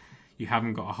that you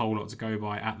haven't got a whole lot to go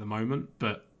by at the moment,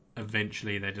 but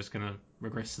eventually they're just going to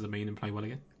regress to the mean and play well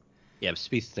again. yeah,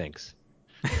 Spieth stinks.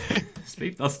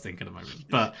 Spieth does stink at the moment,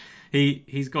 but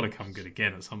he's got to come good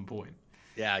again at some point.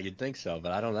 Yeah, you'd think so,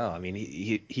 but I don't know. I mean,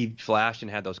 he flashed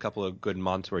and had those couple of good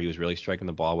months where he was really striking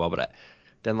the ball well, but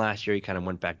then last year he kind of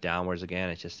went back downwards again.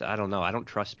 It's just I don't know. I don't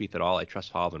trust Spieth at all. I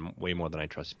trust Hovland way more than I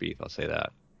trust Spieth. I'll say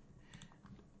that.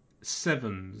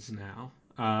 Sevens now.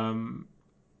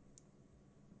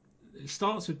 It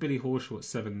starts with Billy Horschel at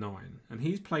 7-9, and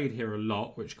he's played here a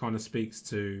lot, which kind of speaks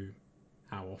to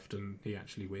how often he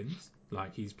actually wins.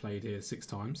 Like he's played here 6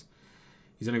 times.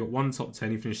 He's only got one top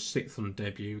 10. He finished sixth on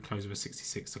debut, closed with a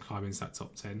 66 to climb into that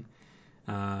top 10.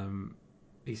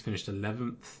 He's finished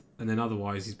 11th, and then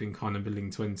otherwise he's been kind of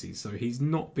middling 20s. So he's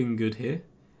not been good here.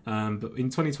 But in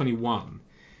 2021,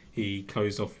 he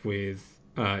closed off with.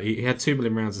 He had 2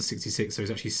 million rounds of 66, so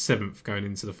he's actually 7th going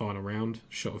into the final round,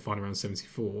 shot of final round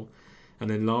 74. And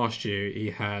then last year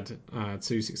he had 2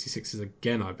 66s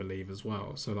again, I believe, as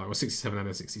well. So like, 67 and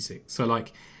a 66. So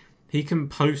like, he can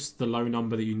post the low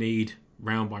number that you need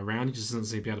round by round. He just doesn't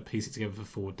seem to be able to piece it together for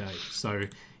 4 days. So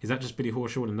is that just Billy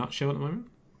Horschel in a nutshell at the moment?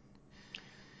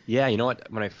 Yeah, you know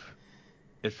what? When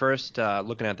at first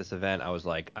looking at this event, I was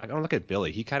like, I don't look at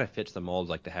Billy. He kind of fits the mold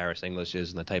like the Harris Englishes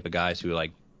and the type of guys who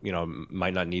like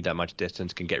might not need that much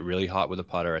distance, can get really hot with a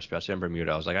putter, especially in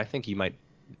Bermuda. I was like, I think he might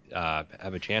have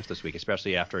a chance this week,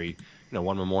 especially after he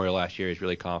won Memorial last year. He's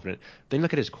really confident. Then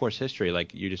look at his course history,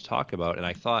 like you just talked about, and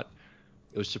I thought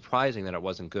it was surprising that it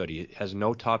wasn't good. He has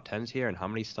no top tens here, and how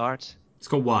many starts? He's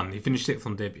got one. He finished sixth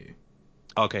on debut.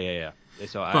 Okay, yeah.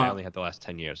 So I But only had the last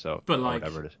 10 years, so but or like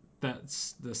whatever it is.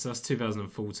 that's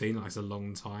 2014. Like it's a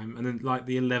long time. And then like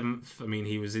the 11th. I mean,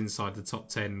 he was inside the top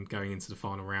 10 going into the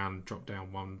final round. Dropped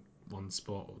down one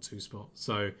spot or 2 spots.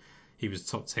 So he was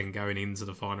top 10 going into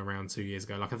the final round 2 years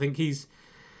ago. Like I think he's.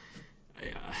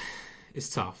 It's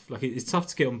tough. Like it's tough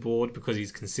to get on board because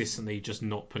he's consistently just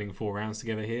not putting 4 rounds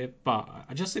together here. But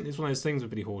I just think it's one of those things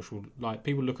with Billy Horschel. Like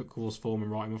people look at course form and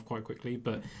write him off quite quickly,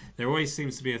 but there always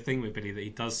seems to be a thing with Billy that he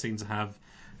does seem to have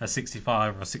a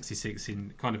 65 or a 66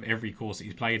 in kind of every course that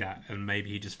he's played at, and maybe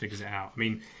he just figures it out. I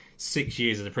mean, 6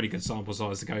 years is a pretty good sample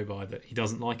size to go by that he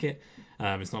doesn't like it.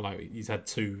 It's not like he's had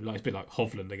two. Like it's a bit like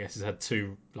Hovland, I guess. He's had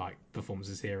two like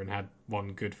performances here and had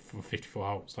one good for 54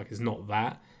 holes. Like it's not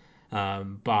that,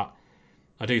 but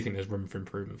I do think there's room for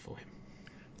improvement for him.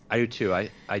 I do too.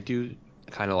 I do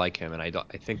kind of like him, and I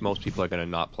think most people are going to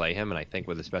not play him. And I think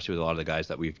with especially with a lot of the guys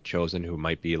that we've chosen who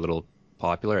might be a little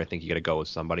popular, I think you got to go with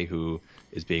somebody who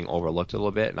is being overlooked a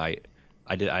little bit. And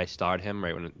I starred him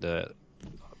right when the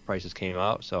prices came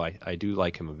out, so I do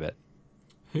like him a bit.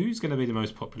 Who's going to be the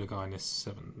most popular guy in this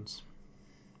sevens?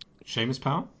 Seamus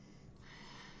Power?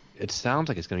 It sounds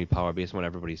like it's going to be power based on what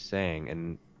everybody's saying,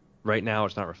 and right now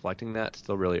it's not reflecting that. It's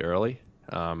still really early.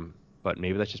 But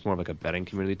maybe that's just more of like a betting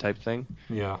community type thing.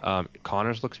 Yeah.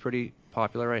 Connors looks pretty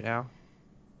popular right now.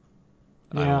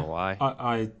 I don't Yeah. know why.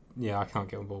 I can't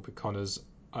get on board with Connors.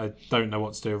 I don't know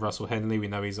what to do with Russell Henley. We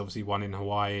know he's obviously won in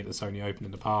Hawaii at the Sony Open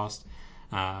in the past.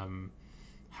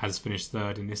 Has finished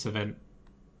third in this event.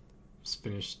 Has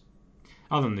finished.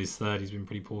 Other than his third, he's been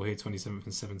pretty poor here, 27th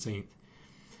and 17th.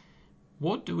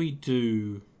 What do we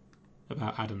do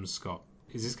about Adam Scott?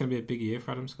 Is this going to be a big year for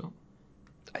Adam Scott?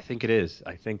 I think it is.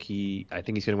 I think he's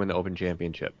going to win the Open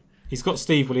Championship. He's got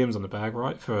Steve Williams on the bag,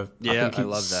 right? I Yeah, think I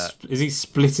love that. is he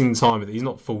splitting time with it? He's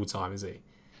not full time, is he?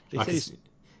 They Like said he's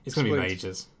it's going to be splitting.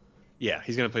 majors. Yeah,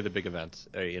 he's going to play the big events.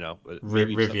 Maybe some.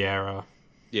 Riviera.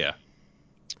 Yeah.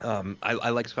 I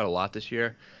like Scott a lot this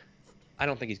year. I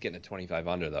don't think he's getting a 25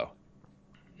 under though.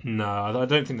 No, I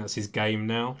don't think that's his game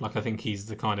now. Like I think he's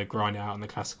the kind of grind it out on the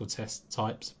classical test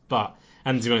types. But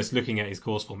and to be honest, looking at his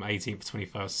course form, 18th, 21st,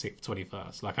 6th,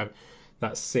 21st.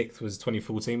 That sixth was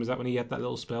 2014. Was that when he had that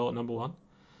little spell at number one?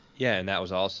 Yeah, and that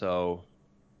was also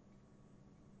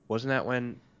wasn't that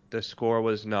when the score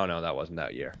was no, that wasn't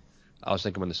that year. I was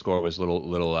thinking when the score was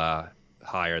little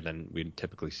higher than we'd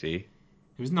typically see.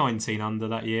 He was 19 under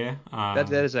that year.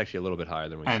 That is actually a little bit higher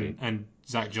than we see. And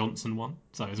Zach Johnson won,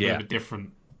 so it was a bit of Yeah. a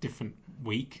different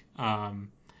week.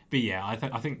 But yeah, I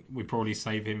think we probably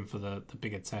save him for the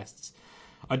bigger tests.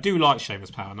 I do like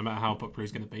Sheamus Power, no matter how popular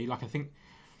he's going to be. Like, I think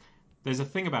there's a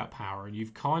thing about Power, and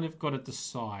you've kind of got to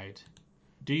decide.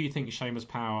 Do you think Sheamus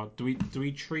Power? Do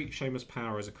we treat Sheamus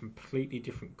Power as a completely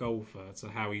different golfer to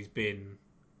how he's been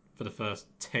for the first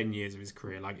 10 years of his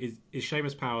career? Like, is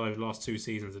Sheamus Power over the last 2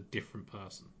 seasons a different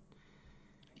person?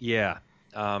 Yeah.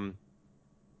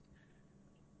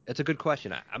 It's a good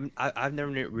question. I've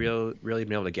never really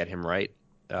been able to get him right.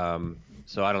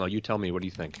 So I don't know. You tell me. What do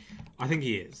you think? I think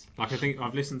he is. Like, I think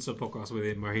I've listened to a podcast with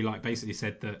him where he like basically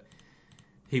said that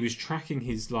he was tracking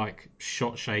his like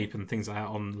shot shape and things like that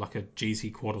on like a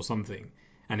GT quad or something,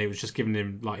 and it was just giving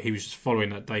him like he was just following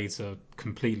that data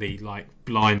completely like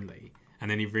blindly, and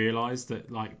then he realised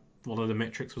that like one of the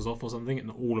metrics was off or something,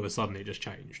 and all of a sudden it just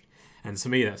changed. And to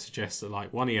me, that suggests that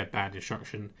like one, he had bad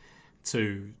instruction,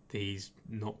 two, he's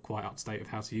not quite up to date with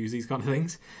how to use these kind of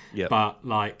things. Yep. But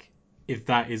like, if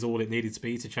that is all it needed to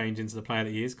be to change into the player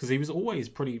that he is, because he was always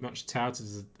pretty much touted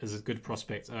as a good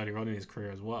prospect earlier on in his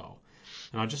career as well.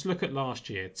 And I just look at last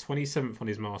year: 27th on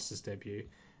his Masters debut,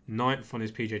 9th on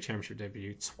his PGA Championship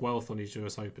debut, 12th on his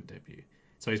US Open debut.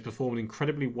 So he's performed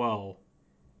incredibly well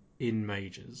in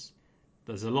majors.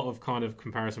 There's a lot of kind of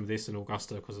comparison with this and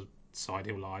Augusta because of side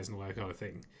hill lies and all that kind of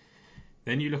thing.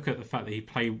 Then you look at the fact that he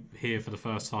played here for the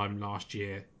first time last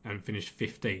year and finished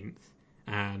 15th,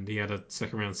 and he had a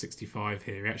second round 65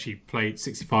 here. He actually played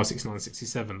 65, 69,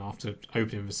 67 after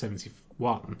opening with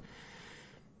 71.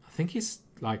 I think it's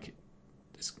like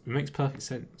it makes perfect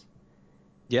sense.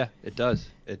 Yeah, it does.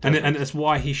 It And does make that's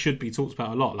why he should be talked about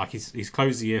a lot. Like he's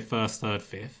closed the year first, third,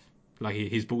 fifth. Like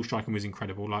his ball striking was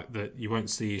incredible. Like that, you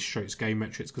won't see his strokes gain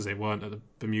metrics because they weren't at the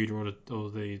Bermuda or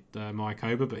the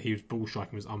Mayakoba, but his ball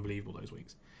striking was unbelievable those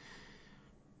weeks.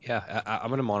 Yeah, I'm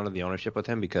going to monitor the ownership with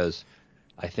him because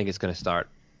I think it's going to start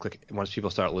once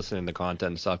people start listening to content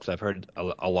and stuff. Because I've heard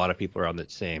a lot of people are on the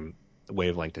same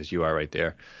wavelength as you are right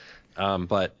there.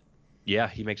 But yeah,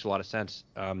 he makes a lot of sense.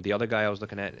 The other guy I was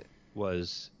looking at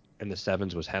was in the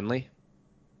sevens was Henley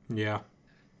Yeah,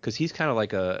 because he's kind of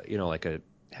like a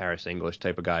Harris English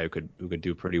type of guy who could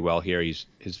do pretty well here. He's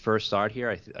his first start here.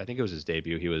 I think it was his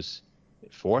debut. He was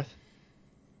fourth.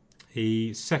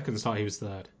 he second start he was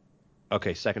third.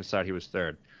 Okay, second start he was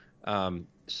third.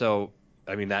 So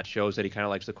I mean that shows that he kind of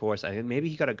likes the course. I think maybe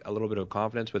he got a little bit of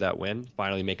confidence with that win,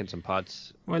 finally making some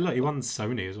putts, Well, look, he won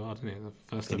Sony as well, didn't he? The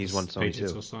first and ever he's won Sony PGA too.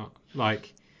 Tour start.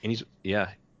 Like, And he's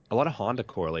a lot of Honda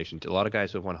correlation. A lot of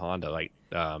guys who have won Honda like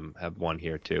have won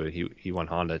here too. He won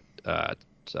Honda,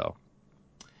 so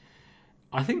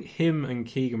I think him and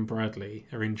Keegan Bradley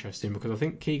are interesting because I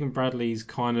think Keegan Bradley's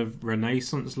kind of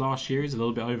renaissance last year is a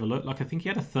little bit overlooked. Like I think he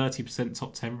had a 30%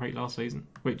 top 10 rate last season,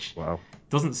 which wow.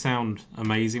 doesn't sound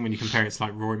amazing when you compare it to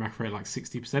like Rory McIlroy at like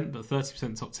 60%, but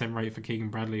 30% top 10 rate for Keegan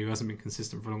Bradley, who hasn't been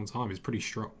consistent for a long time, is pretty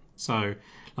strong. So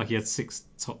like he had 6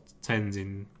 top 10s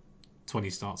in 20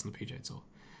 starts on the PGA Tour,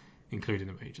 including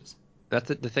the majors. That's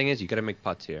the thing is you got to make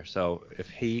putts here. So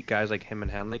if guys like him and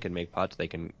Hanley can make putts, they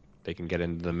can get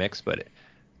into the mix. But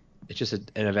it's just an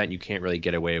event you can't really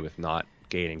get away with not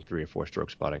gaining 3 or 4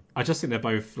 strokes putting. I just think they're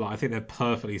both like I think they're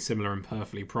perfectly similar and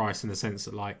perfectly priced in the sense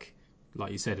that like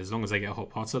you said, as long as they get a hot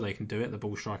putter, they can do it. The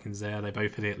ball striking's there. They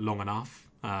both hit it long enough.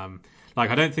 Like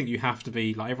I don't think you have to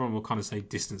be like everyone will kind of say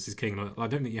distance is king. I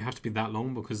don't think you have to be that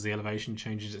long because the elevation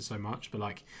changes it so much. But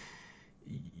like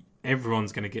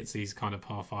everyone's going to get to these kind of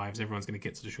par fives. Everyone's going to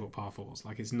get to the short par fours.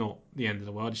 Like it's not the end of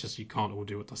the world. It's just you can't all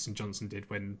do what Dustin Johnson did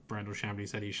when Brandel Chambly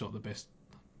said he shot the best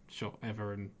shot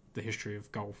ever in the history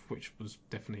of golf, which was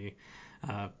definitely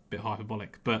a bit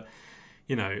hyperbolic. But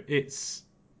you know, it's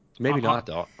Maybe not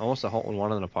though. Almost a hole in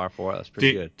one on a par four. That's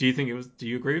pretty do, good. do you think it was? Do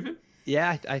you agree with it?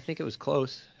 Yeah, I think it was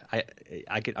close.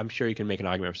 I'm sure you can make an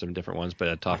argument for some different ones, but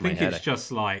at the I top of my think head, it's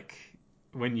just like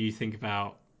when you think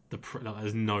about like,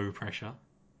 there's no pressure.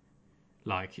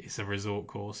 Like it's a resort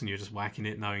course and you're just whacking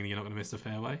it, knowing that you're not going to miss the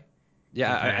fairway.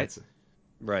 yeah, Compared to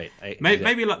right.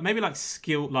 maybe like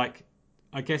skill. Like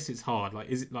I guess it's hard. Like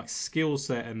is it like skill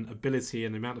set and ability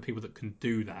and the amount of people that can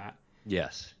do that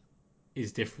Yes.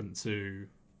 is different to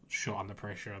shot under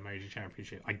pressure, a major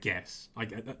championship. I guess. I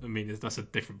mean, that's a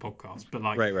different podcast, but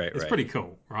like, it's Right. pretty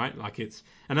cool, right? Like it's,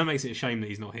 and that makes it a shame that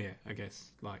he's not here. I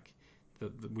guess, like,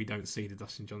 that we don't see the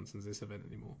Dustin Johnsons this event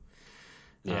anymore.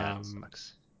 Yeah, it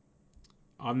sucks.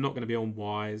 I'm not going to be on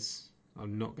Wise.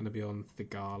 I'm not going to be on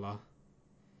Thigala.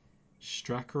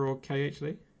 Stracker or KH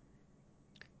Lee?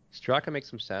 Straka makes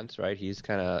some sense, right? He's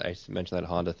kind of I mentioned that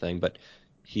Honda thing, but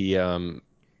he I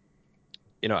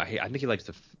think he likes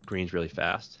the greens really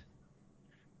fast,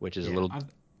 which is a Yeah, little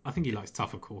I think he likes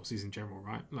tougher courses in general,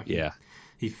 right? Like Yeah.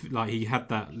 he had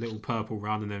that little purple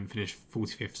run and then finished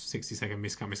 45th, 60-second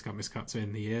miscut to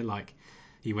end the year. Like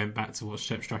he went back to what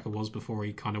Shep Stracker was before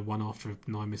he kind of won after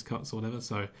 9 miscuts or whatever.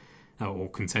 So or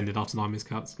contended after 9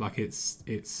 miscuts. Like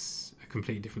it's a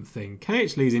completely different thing.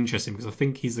 KH Lee is interesting because I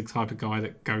think he's the type of guy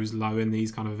that goes low in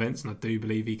these kind of events, and I do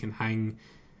believe he can hang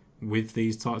with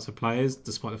these types of players,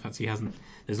 despite the fact he hasn't.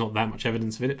 There's not that much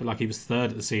evidence of it, but like he was third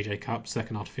at the CJ Cup,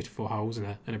 second after 54 holes in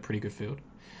a pretty good field.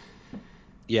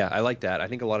 Yeah, I like that. I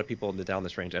think a lot of people down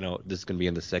this range, I know this is going to be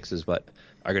in the sixes, but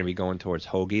are going to be going towards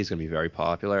Hoagie. Is going to be very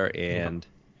popular, Yeah.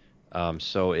 and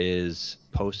so is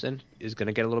Poston is going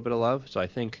to get a little bit of love. So I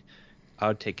think I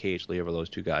would take KH Lee over those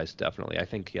two guys definitely. I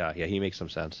think yeah, he makes some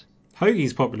sense.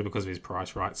 Hoagie's popular because of his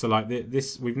price, right? So like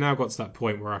this, we've now got to that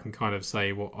point where I can kind of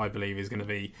say what I believe is going to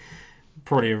be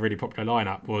probably a really popular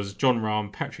lineup was John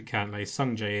Rahm, Patrick Cantlay,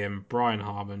 Sung J M, Brian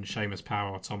Harman, Seamus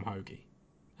Power, Tom Hoagie,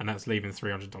 and that's leaving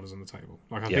 $300 on the table.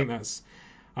 Like Yep.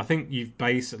 I think you've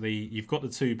got the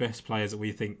two best players that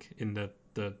we think in the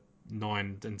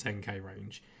 9 and 10k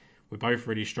range. We're both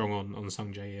really strong on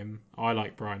Sung J M. I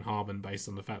like Brian Harman based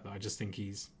on the fact that I just think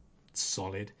he's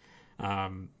solid.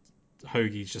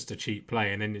 Hoagie's just a cheap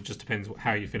play, and then it just depends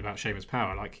how you feel about Seamus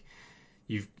Power. Like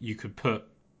you could put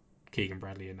Keegan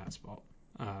Bradley in that spot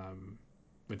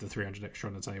with the 300 extra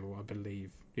on the table, I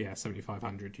believe. Yeah,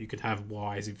 7,500. You could have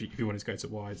Wise if you wanted to go to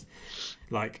Wise.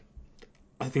 Like,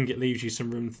 I think it leaves you some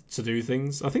room to do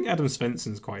things. I think Adam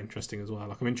Svensson's quite interesting as well.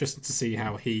 Like, I'm interested to see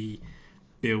how he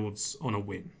builds on a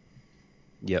win.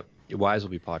 Yep. Wise will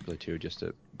be popular too, just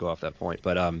to go off that point.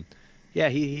 But yeah,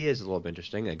 he is a little bit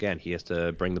interesting. Again, he has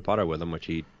to bring the putter with him, which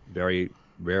he very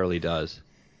rarely does.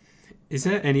 Is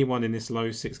there anyone in this low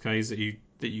 6Ks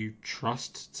that you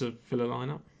trust to fill a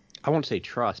lineup? I won't say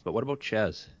trust, but what about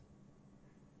Ches?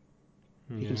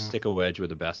 He can Yeah, stick a wedge with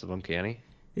the best of them, can he?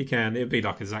 he can. It'd be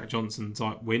like a Zach Johnson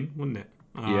type win, wouldn't it?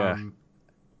 Yeah.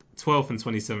 12th and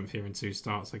 27th here in 2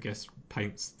 starts, I guess,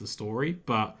 paints the story,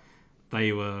 but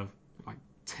they were like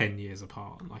 10 years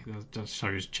apart. Like that just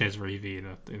shows Ches Reavie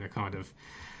in a kind of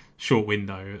short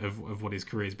window of what his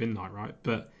career has been like, right?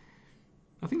 But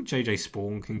I think JJ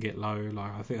Spawn can get low.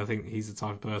 Like I think he's the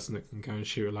type of person that can go and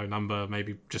shoot a low number,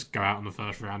 maybe just go out on the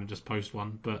first round and just post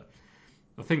one. But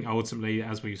I think ultimately,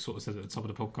 as we sort of said at the top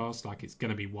of the podcast, like it's going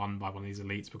to be won by one of these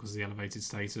elites because of the elevated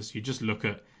status. You just look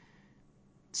at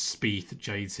Spieth,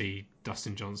 JT,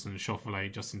 Dustin Johnson,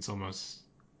 Schauffele, Justin Thomas,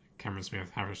 Cameron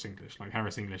Smith, Harris English. Like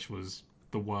Harris English was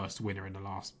the worst winner in the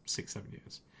last 6-7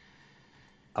 years.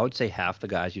 I would say half the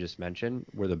guys you just mentioned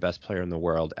were the best player in the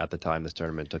world at the time this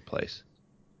tournament took place.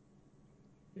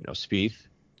 You know, Spieth,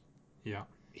 Yeah.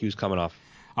 he was coming off.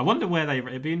 I wonder where they.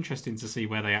 It'd be interesting to see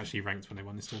where they actually ranked when they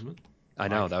won this tournament. I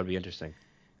know, Like, that would be interesting.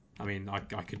 I mean, I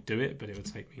could do it, but it would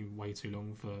take me way too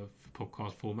long for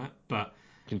podcast format. But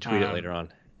Can tweet it um, later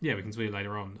on. yeah, we can tweet it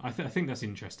later on. I think that's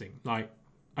interesting. Like,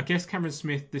 I guess Cameron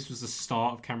Smith. This was the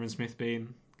start of Cameron Smith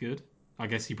being good. I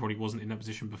guess he probably wasn't in that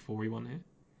position before he won here.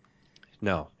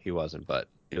 No, he wasn't, but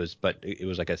it was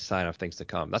like a sign of things to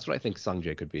come. That's what I think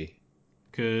Sungjae could be.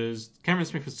 Because Cameron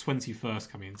Smith was 21st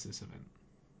coming into this event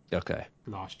Okay.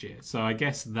 last year, so I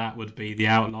guess that would be the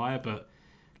outlier. But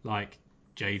like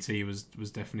JT was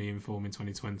definitely in form in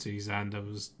 2020.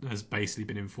 Xander has basically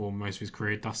been in form most of his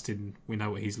career. Dustin, we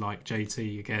know what he's like.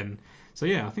 JT again. So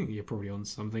yeah, I think you're probably on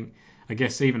something. I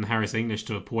guess even Harris English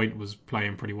to a point was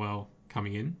playing pretty well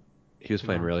coming in. He was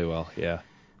playing really well, yeah.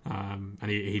 And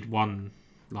he'd won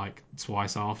like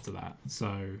twice after that.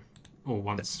 So or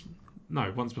once,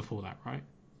 no, once before that, right?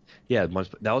 Yeah,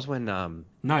 that was when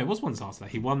No, it was once after that.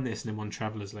 He won this and then won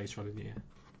Travelers later on in the year.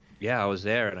 yeah, I was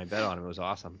there and I bet on him. It was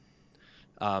awesome.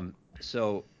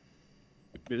 So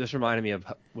this reminded me of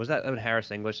was that when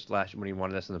Harris English last when he won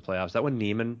this in the playoffs? That when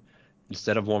Neiman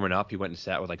instead of warming up, he went and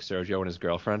sat with like Sergio and his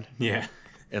girlfriend Yeah,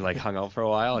 and like hung out for a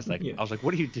while. yeah. I was like,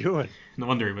 what are you doing? No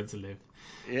wonder he went to live.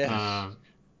 Yeah.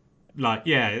 Like,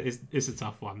 yeah, it's a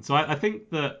tough one. So I think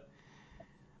the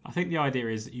idea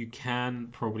is that you can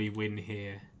probably win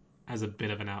here as a bit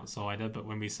of an outsider, but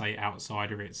when we say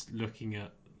outsider, it's looking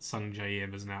at Sung J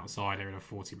M as an outsider in a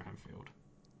 40-man field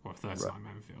or a Right.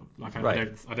 39-man field. Like Right.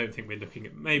 I don't think we're looking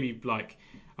at maybe like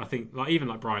I think like even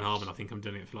like Brian Harman. I think I'm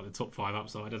doing it for like the top 5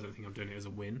 upside. I don't think I'm doing it as a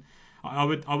win. I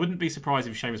wouldn't be surprised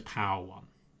if Seamus Power won.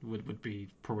 Would be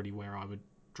probably where I would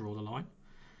draw the line.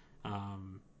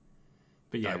 Um,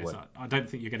 but I yeah, would. I don't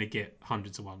think you're going to get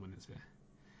hundreds of one winners here.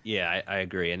 Yeah, I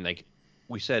agree. And like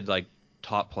we said, like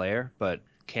top player, but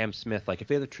Cam Smith, like if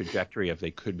they had the trajectory of they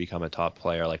could become a top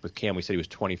player, like with Cam, we said he was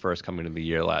 21st coming into the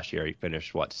year last year. He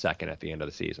finished second at the end of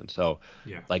the season. So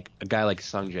Yeah. like a guy like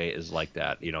Sungjae is like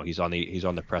that. You know, he's on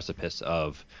the precipice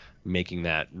of making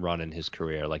that run in his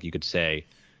career. Like you could say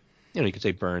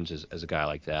Burns as a guy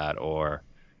like that, or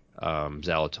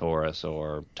Zalatoris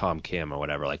or Tom Kim or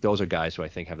whatever. Like those are guys who I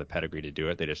think have the pedigree to do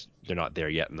it. They're not there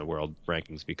yet in the world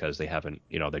rankings because they haven't,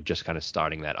 they're just kind of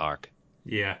starting that arc.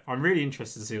 Yeah, I'm really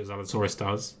interested to see what Zalatoris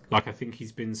does. Like, I think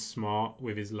he's been smart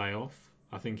with his layoff.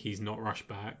 I think he's not rushed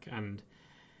back, and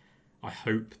I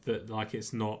hope that like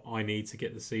it's not. I need to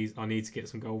get the season. I need to get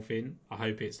some golf in. I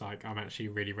hope it's like I'm actually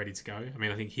really ready to go. I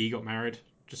mean, I think he got married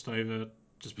just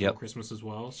before Christmas as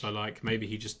well. So like maybe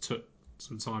he just took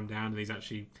some time down and he's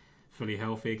actually fully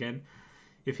healthy again.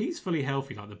 If he's fully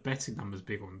healthy, like the betting number's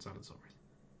big on Zalatoris.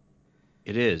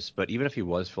 It is, but even if he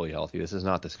was fully healthy, this is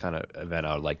not this kind of event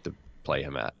I would like to play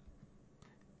him at.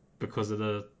 Because of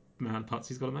the amount of putts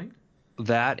he's got to make.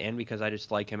 That and because I just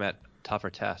like him at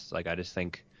tougher tests. Like I just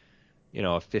think,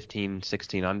 a 15,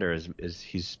 16 under is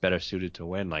he's better suited to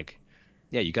win. Like,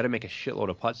 yeah, you got to make a shitload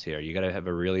of putts here. You got to have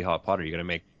a really hot putter. You got to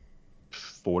make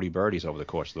 40 birdies over the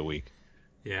course of the week.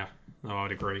 Yeah, no,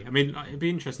 I'd agree. I mean, it'd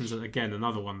be interesting to, again,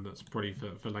 another one that's probably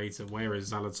for later. Where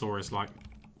is Zalatoris, like,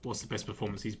 what's the best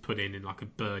performance he's put in like a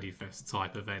birdie fest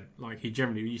type event? Like, he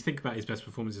generally, when you think about his best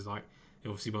performances, like, he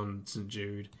obviously won St.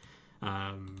 Jude,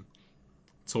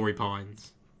 Torrey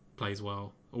Pines, plays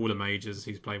well. All the majors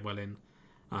he's played well in.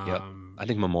 Yep. I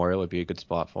think Memorial would be a good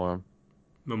spot for him.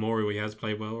 Memorial he has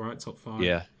played well, right? Top 5.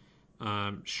 Yeah.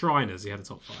 Shriners he had a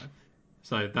top 5.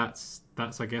 So that's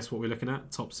I guess what we're looking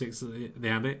at, top 6 of the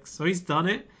Amex. So he's done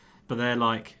it, but they're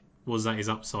like, was that his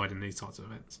upside in these types of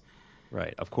events?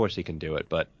 Right. Of course he can do it,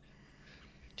 but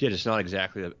yeah, it's not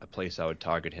exactly a place I would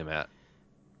target him at.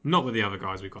 Not with the other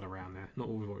guys we've got around there. Not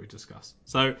with what we've discussed.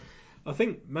 So I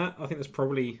think, Matt, that's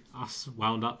probably us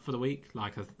wound up for the week.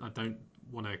 Like, I don't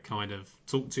want to kind of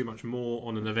talk too much more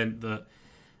on an event that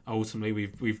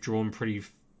ultimately we've drawn pretty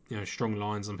strong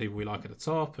lines on people we like at the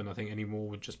top, and I think any more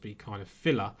would just be kind of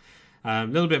filler. A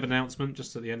little bit of an announcement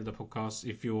just at the end of the podcast.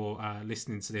 If you're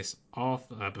listening to this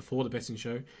before the betting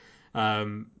show,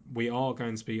 we are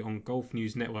going to be on Golf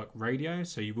News Network Radio,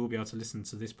 so you will be able to listen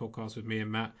to this podcast with me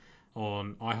and Matt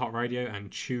on iHeartRadio and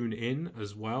tune in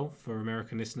as well for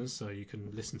American listeners, so you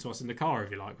can listen to us in the car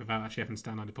if you like without actually having to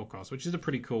download the podcast, which is a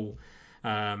pretty cool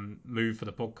move for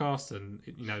the podcast. And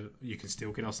you can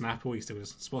still get us on Apple, you can still get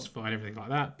us on Spotify and everything like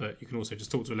that, but you can also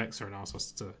just talk to Alexa and ask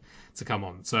us to come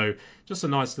on. So just a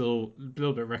nice little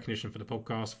bit of recognition for the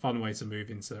podcast, fun way to move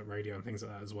into radio and things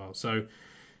like that as well. So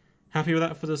happy with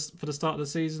that for the start of the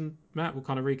season, Matt. We'll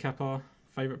kind of recap our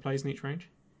favourite plays in each range.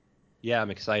 Yeah,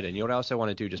 I'm excited. And you know what else I want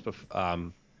to do just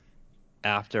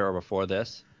after or before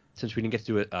this? Since we didn't get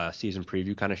to do a season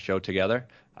preview kind of show together,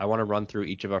 I want to run through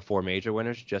each of our 4 major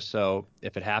winners just so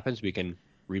if it happens, we can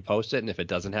repost it. And if it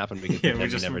doesn't happen, we can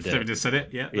pretend we never did it. Just said it.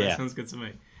 Yeah, that sounds good to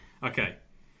me. Okay.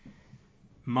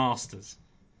 Masters.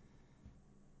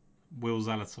 Will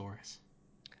Zalatoris.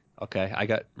 Okay, I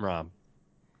got Rahm.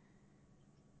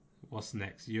 What's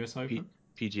next? US Open?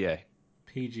 PGA.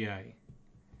 PGA.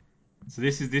 So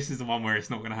this is the one where it's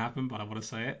not going to happen, but I want to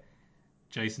say it.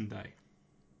 Jason Day.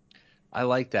 I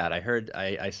like that.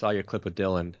 I saw your clip with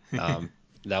Dylan.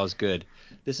 That was good.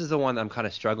 This is the one I'm kind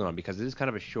of struggling on because this is kind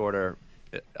of a shorter.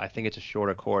 I think it's a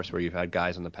shorter course where you've had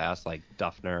guys in the past like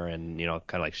Duffner and kind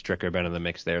of like Stricker been in the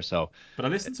mix there. So, but I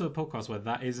listened to a podcast where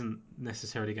that isn't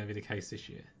necessarily going to be the case this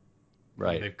year.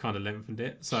 Right. They've kind of lengthened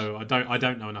it, so I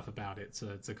don't know enough about it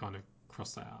to kind of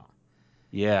cross that out.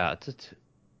 Yeah,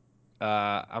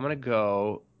 I'm gonna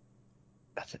go.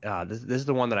 This is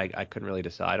the one that I couldn't really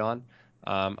decide on.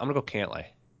 I'm gonna go Cantlay.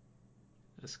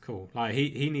 That's cool. Like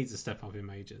he needs to step up in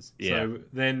majors. Yeah. So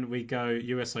then we go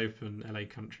US Open, LA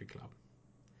Country Club.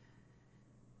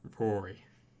 Rory.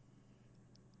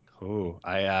 Ooh,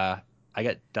 I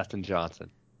got Dustin Johnson.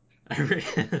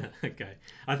 Okay.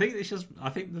 I think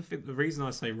the reason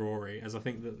I say Rory is I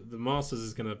think that the Masters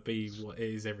is going to be what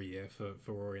it is every year for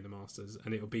Rory in the Masters,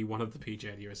 and it'll be one of the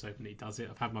PGA and US Open. He does it.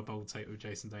 I've had my bold take with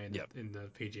Jason Day in the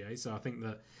PGA, so I think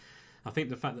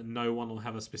the fact that no one will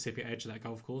have a specific edge at that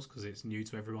golf course because it's new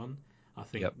to everyone, I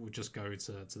think we'll just go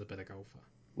to the better golfer.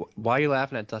 Why are you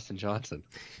laughing at Dustin Johnson?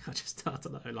 I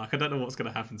don't know. Like, I don't know what's going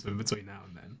to happen to him between now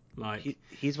and then. Like,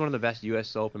 he's one of the best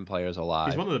U.S. Open players alive.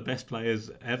 He's one of the best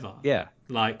players ever. Yeah.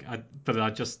 Like,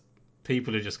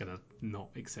 people are just going to not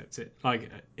accept it. Like,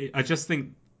 I just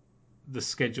think the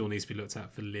schedule needs to be looked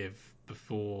at for LIV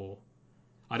before.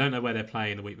 I don't know where they're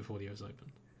playing the week before the US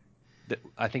Open.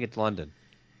 I think it's London.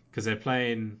 Because they're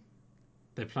playing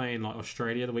like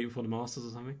Australia the week before the Masters or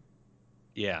something.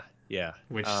 Yeah, yeah.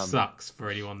 which sucks for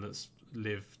anyone that's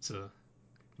lived to.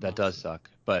 That does suck.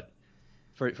 But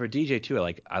for DJ too,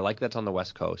 I like that's on the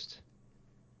West Coast.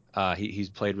 He's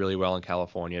played really well in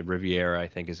California. Riviera, I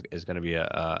think, is going to be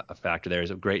a factor there.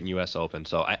 He's great in U.S. Open,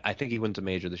 so I think he wins a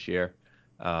major this year,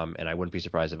 and I wouldn't be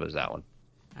surprised if it was that one.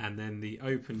 And then the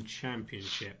Open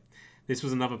Championship. This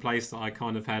was another place that I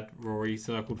kind of had Rory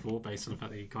circled for, based on the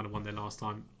fact that he kind of won there last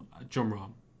time. Jon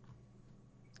Rahm.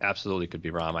 Absolutely could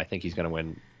be Rahm. I think he's going to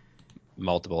win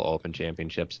multiple Open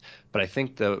Championships, but I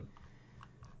think the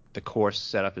course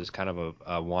setup is kind of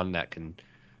a one that can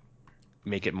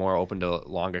make it more open to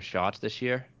longer shots this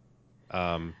year.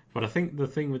 But I think the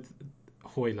thing with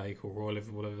Hoylake or Royal,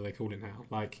 whatever they call it now,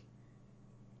 like,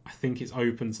 I think it's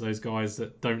open to those guys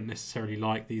that don't necessarily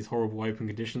like these horrible open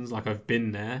conditions. Like, I've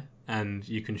been there, and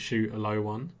you can shoot a low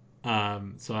one.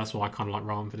 So that's why I kind of like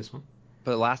Rahm for this one.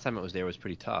 But the last time it was there was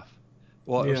pretty tough.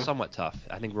 Well, it was Yeah. somewhat tough.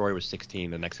 I think Rory was 16,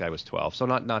 the next guy was 12, so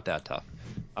not that tough.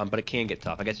 But it can get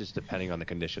tough. I guess just depending on the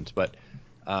conditions. But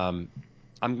I'm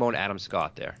going Adam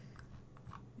Scott there.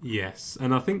 Yes,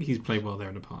 and I think he's played well there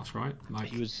in the past, right? Like,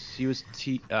 He was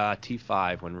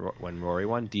T5 when Rory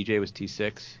won. DJ was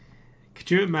T6. could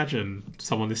you imagine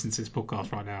someone listening to this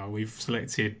podcast right now? We've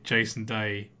selected Jason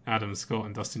Day, Adam Scott,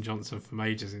 and Dustin Johnson for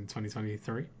majors in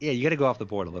 2023. Yeah, you got to go off the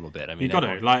board a little bit. I You mean, got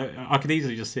to. Like, I could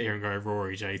easily just sit here and go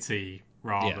Rory, JT, yeah,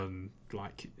 rather than,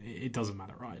 like, it doesn't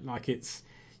matter, right? Like,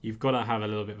 you've got to have a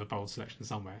little bit of a bold selection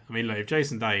somewhere. I mean, look, if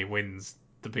Jason Day wins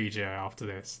the PGA after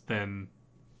this, then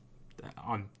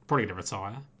I'm probably going to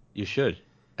retire. you should.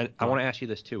 And I But want to ask you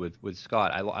this too with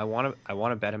Scott. I want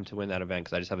to bet him to win that event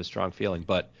because I just have a strong feeling.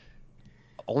 But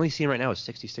only seen right now is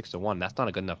 66-1. That's not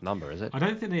a good enough number, is it? I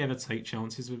don't think they ever take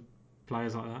chances with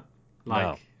players like that.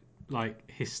 No, Like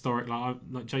historic,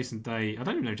 like Jason Day. I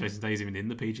don't even know if Jason Day's even in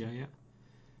the PGA yet.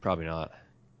 probably not.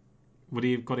 Would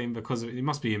he have got in because of? It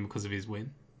must be in because of his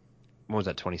win. What was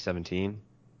that? 2017.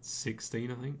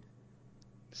 16, I think.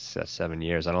 That's 7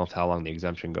 years. I don't know how long the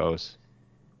exemption goes.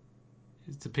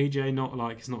 Is the PGA not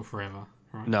like it's not forever,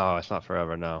 right? No, it's not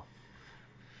forever. No,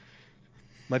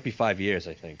 might be 5 years.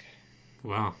 I think.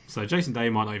 Wow. So Jason Day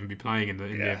might not even be playing in the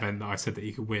Yeah, event that I said that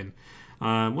he could win.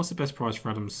 What's the best price for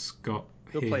Adam Scott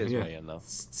he'll here? play his Yeah, way in though.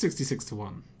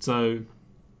 66-1. So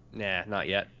Nah, not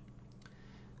yet.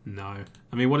 no.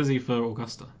 I mean, what is he for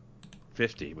Augusta?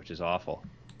 50, which is awful.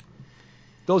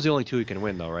 Those are the only two he can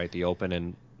win though, right? The Open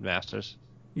and Masters.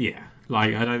 Yeah.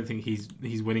 Like, I don't think he's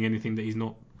winning anything that he's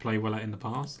not played well at in the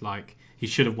past. Like, he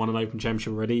should have won an Open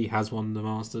Championship already. He has won the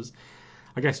Masters.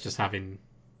 I guess just having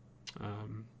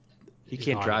um, He his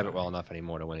can't eye on the drive it well bag. enough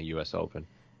anymore to win a U.S. Open.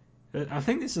 I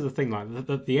think this is the thing.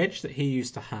 Like, the edge that he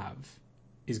used to have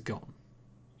is gone.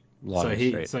 Long So and he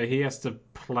straight. so he has to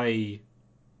play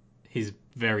his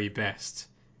very best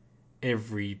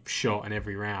every shot and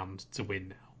every round to win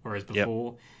now. Whereas Yep.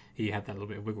 before, he had that little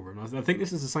bit of wiggle room. I think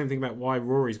this is the same thing about why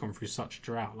Rory's gone through such a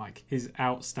drought. Like, his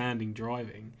outstanding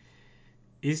driving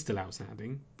is still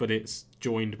outstanding, but it's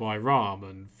joined by Rahm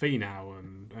and Finau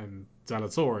and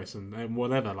Zalatoris and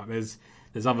whatever. Like, there's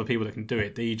other people that can do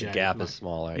it. The DJ, gap is like,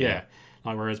 smaller. Yeah. yeah,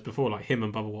 like, whereas before, like, him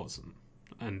and Bubba Watson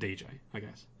and DJ, I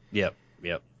guess. Yep.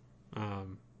 Yep.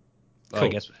 Um, Well, I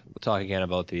cool. guess we'll talk again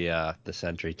about the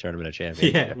Century Tournament of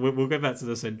Champions Yeah, here. we'll go back to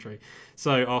the Century.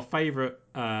 So our favourite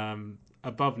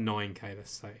above 9k,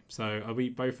 let's say. So are we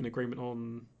both in agreement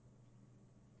on?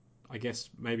 I guess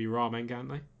maybe Rahm and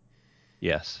Gantley.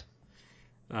 Yes.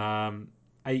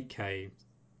 8k,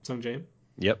 Sung Jae.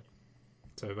 Yep.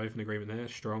 So we're both in agreement there.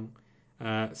 Strong.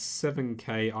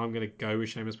 7k, I'm going to go with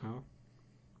Seamus Power.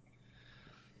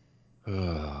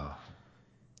 I'm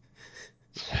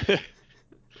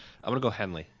gonna go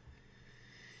Henley.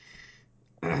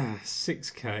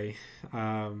 6k.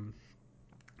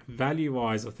 Value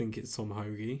wise, I think it's Tom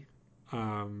Hoagie.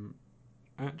 Um,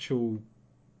 Actual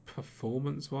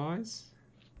performance wise,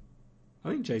 I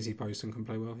think JT Poston can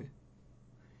play well here.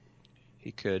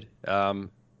 He could.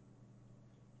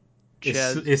 It's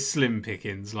Chez. it's slim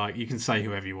pickings. Like, you can say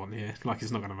whoever you want here. Like, it's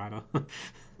not going to matter. What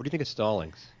do you think of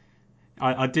Stallings?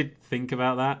 I did think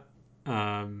about that.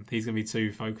 He's going to be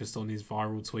too focused on his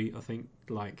viral tweet. I think.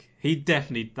 Like, he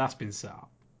definitely that's been set up.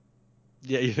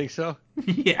 Yeah, you think so?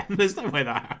 Yeah, there's no way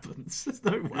that happens. There's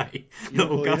no way You that don't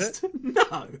believe it? Augusta.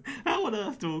 No, how on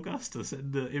earth do Augusta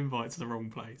send the invite to the wrong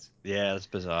place? Yeah, that's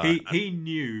bizarre. He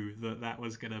knew that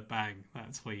was going to bang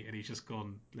that tweet, and he's just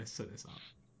gone. Let's set this up.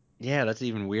 Yeah, that's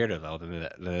even weirder though than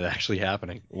it actually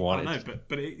happening. I One, know, it's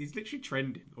but he's literally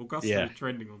trending. Augusta yeah, is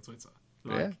trending on Twitter.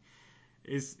 yeah. Like,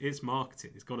 it's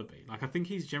marketing. It's got to be. Like, I think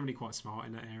he's generally quite smart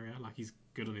in that area. Like, he's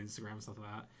good on Instagram and stuff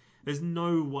like that. There's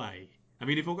no way. I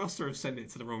mean, if Augusta have sent it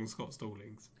to the wrong Scott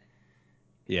Stallings,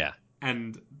 Yeah.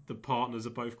 and the partners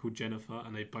are both called Jennifer,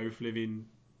 and they both live in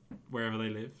wherever they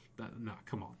live. No,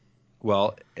 come on.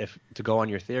 Well, if to go on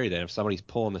your theory, then if somebody's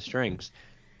pulling the strings,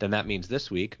 then that means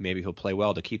this week maybe he'll play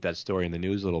well to keep that story in the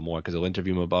news a little more because they'll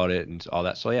interview him about it and all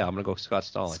that. So yeah, I'm gonna go Scott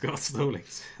Stalling. Scott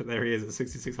Stallings. There he is at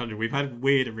 6,600. We've had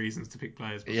weirder reasons to pick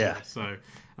players before, Yeah. so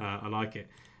I like it.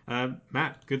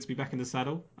 Matt, good to be back in the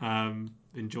saddle.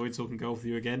 Enjoyed talking golf with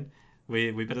you again.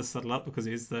 We better saddle up because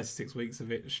it is 36 weeks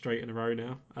of it straight in a row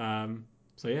now.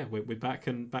 So yeah, we're back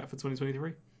and back for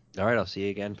 2023. All right, I'll see you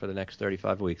again for the next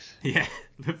 35 weeks. Yeah,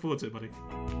 look forward to it,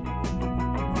 buddy.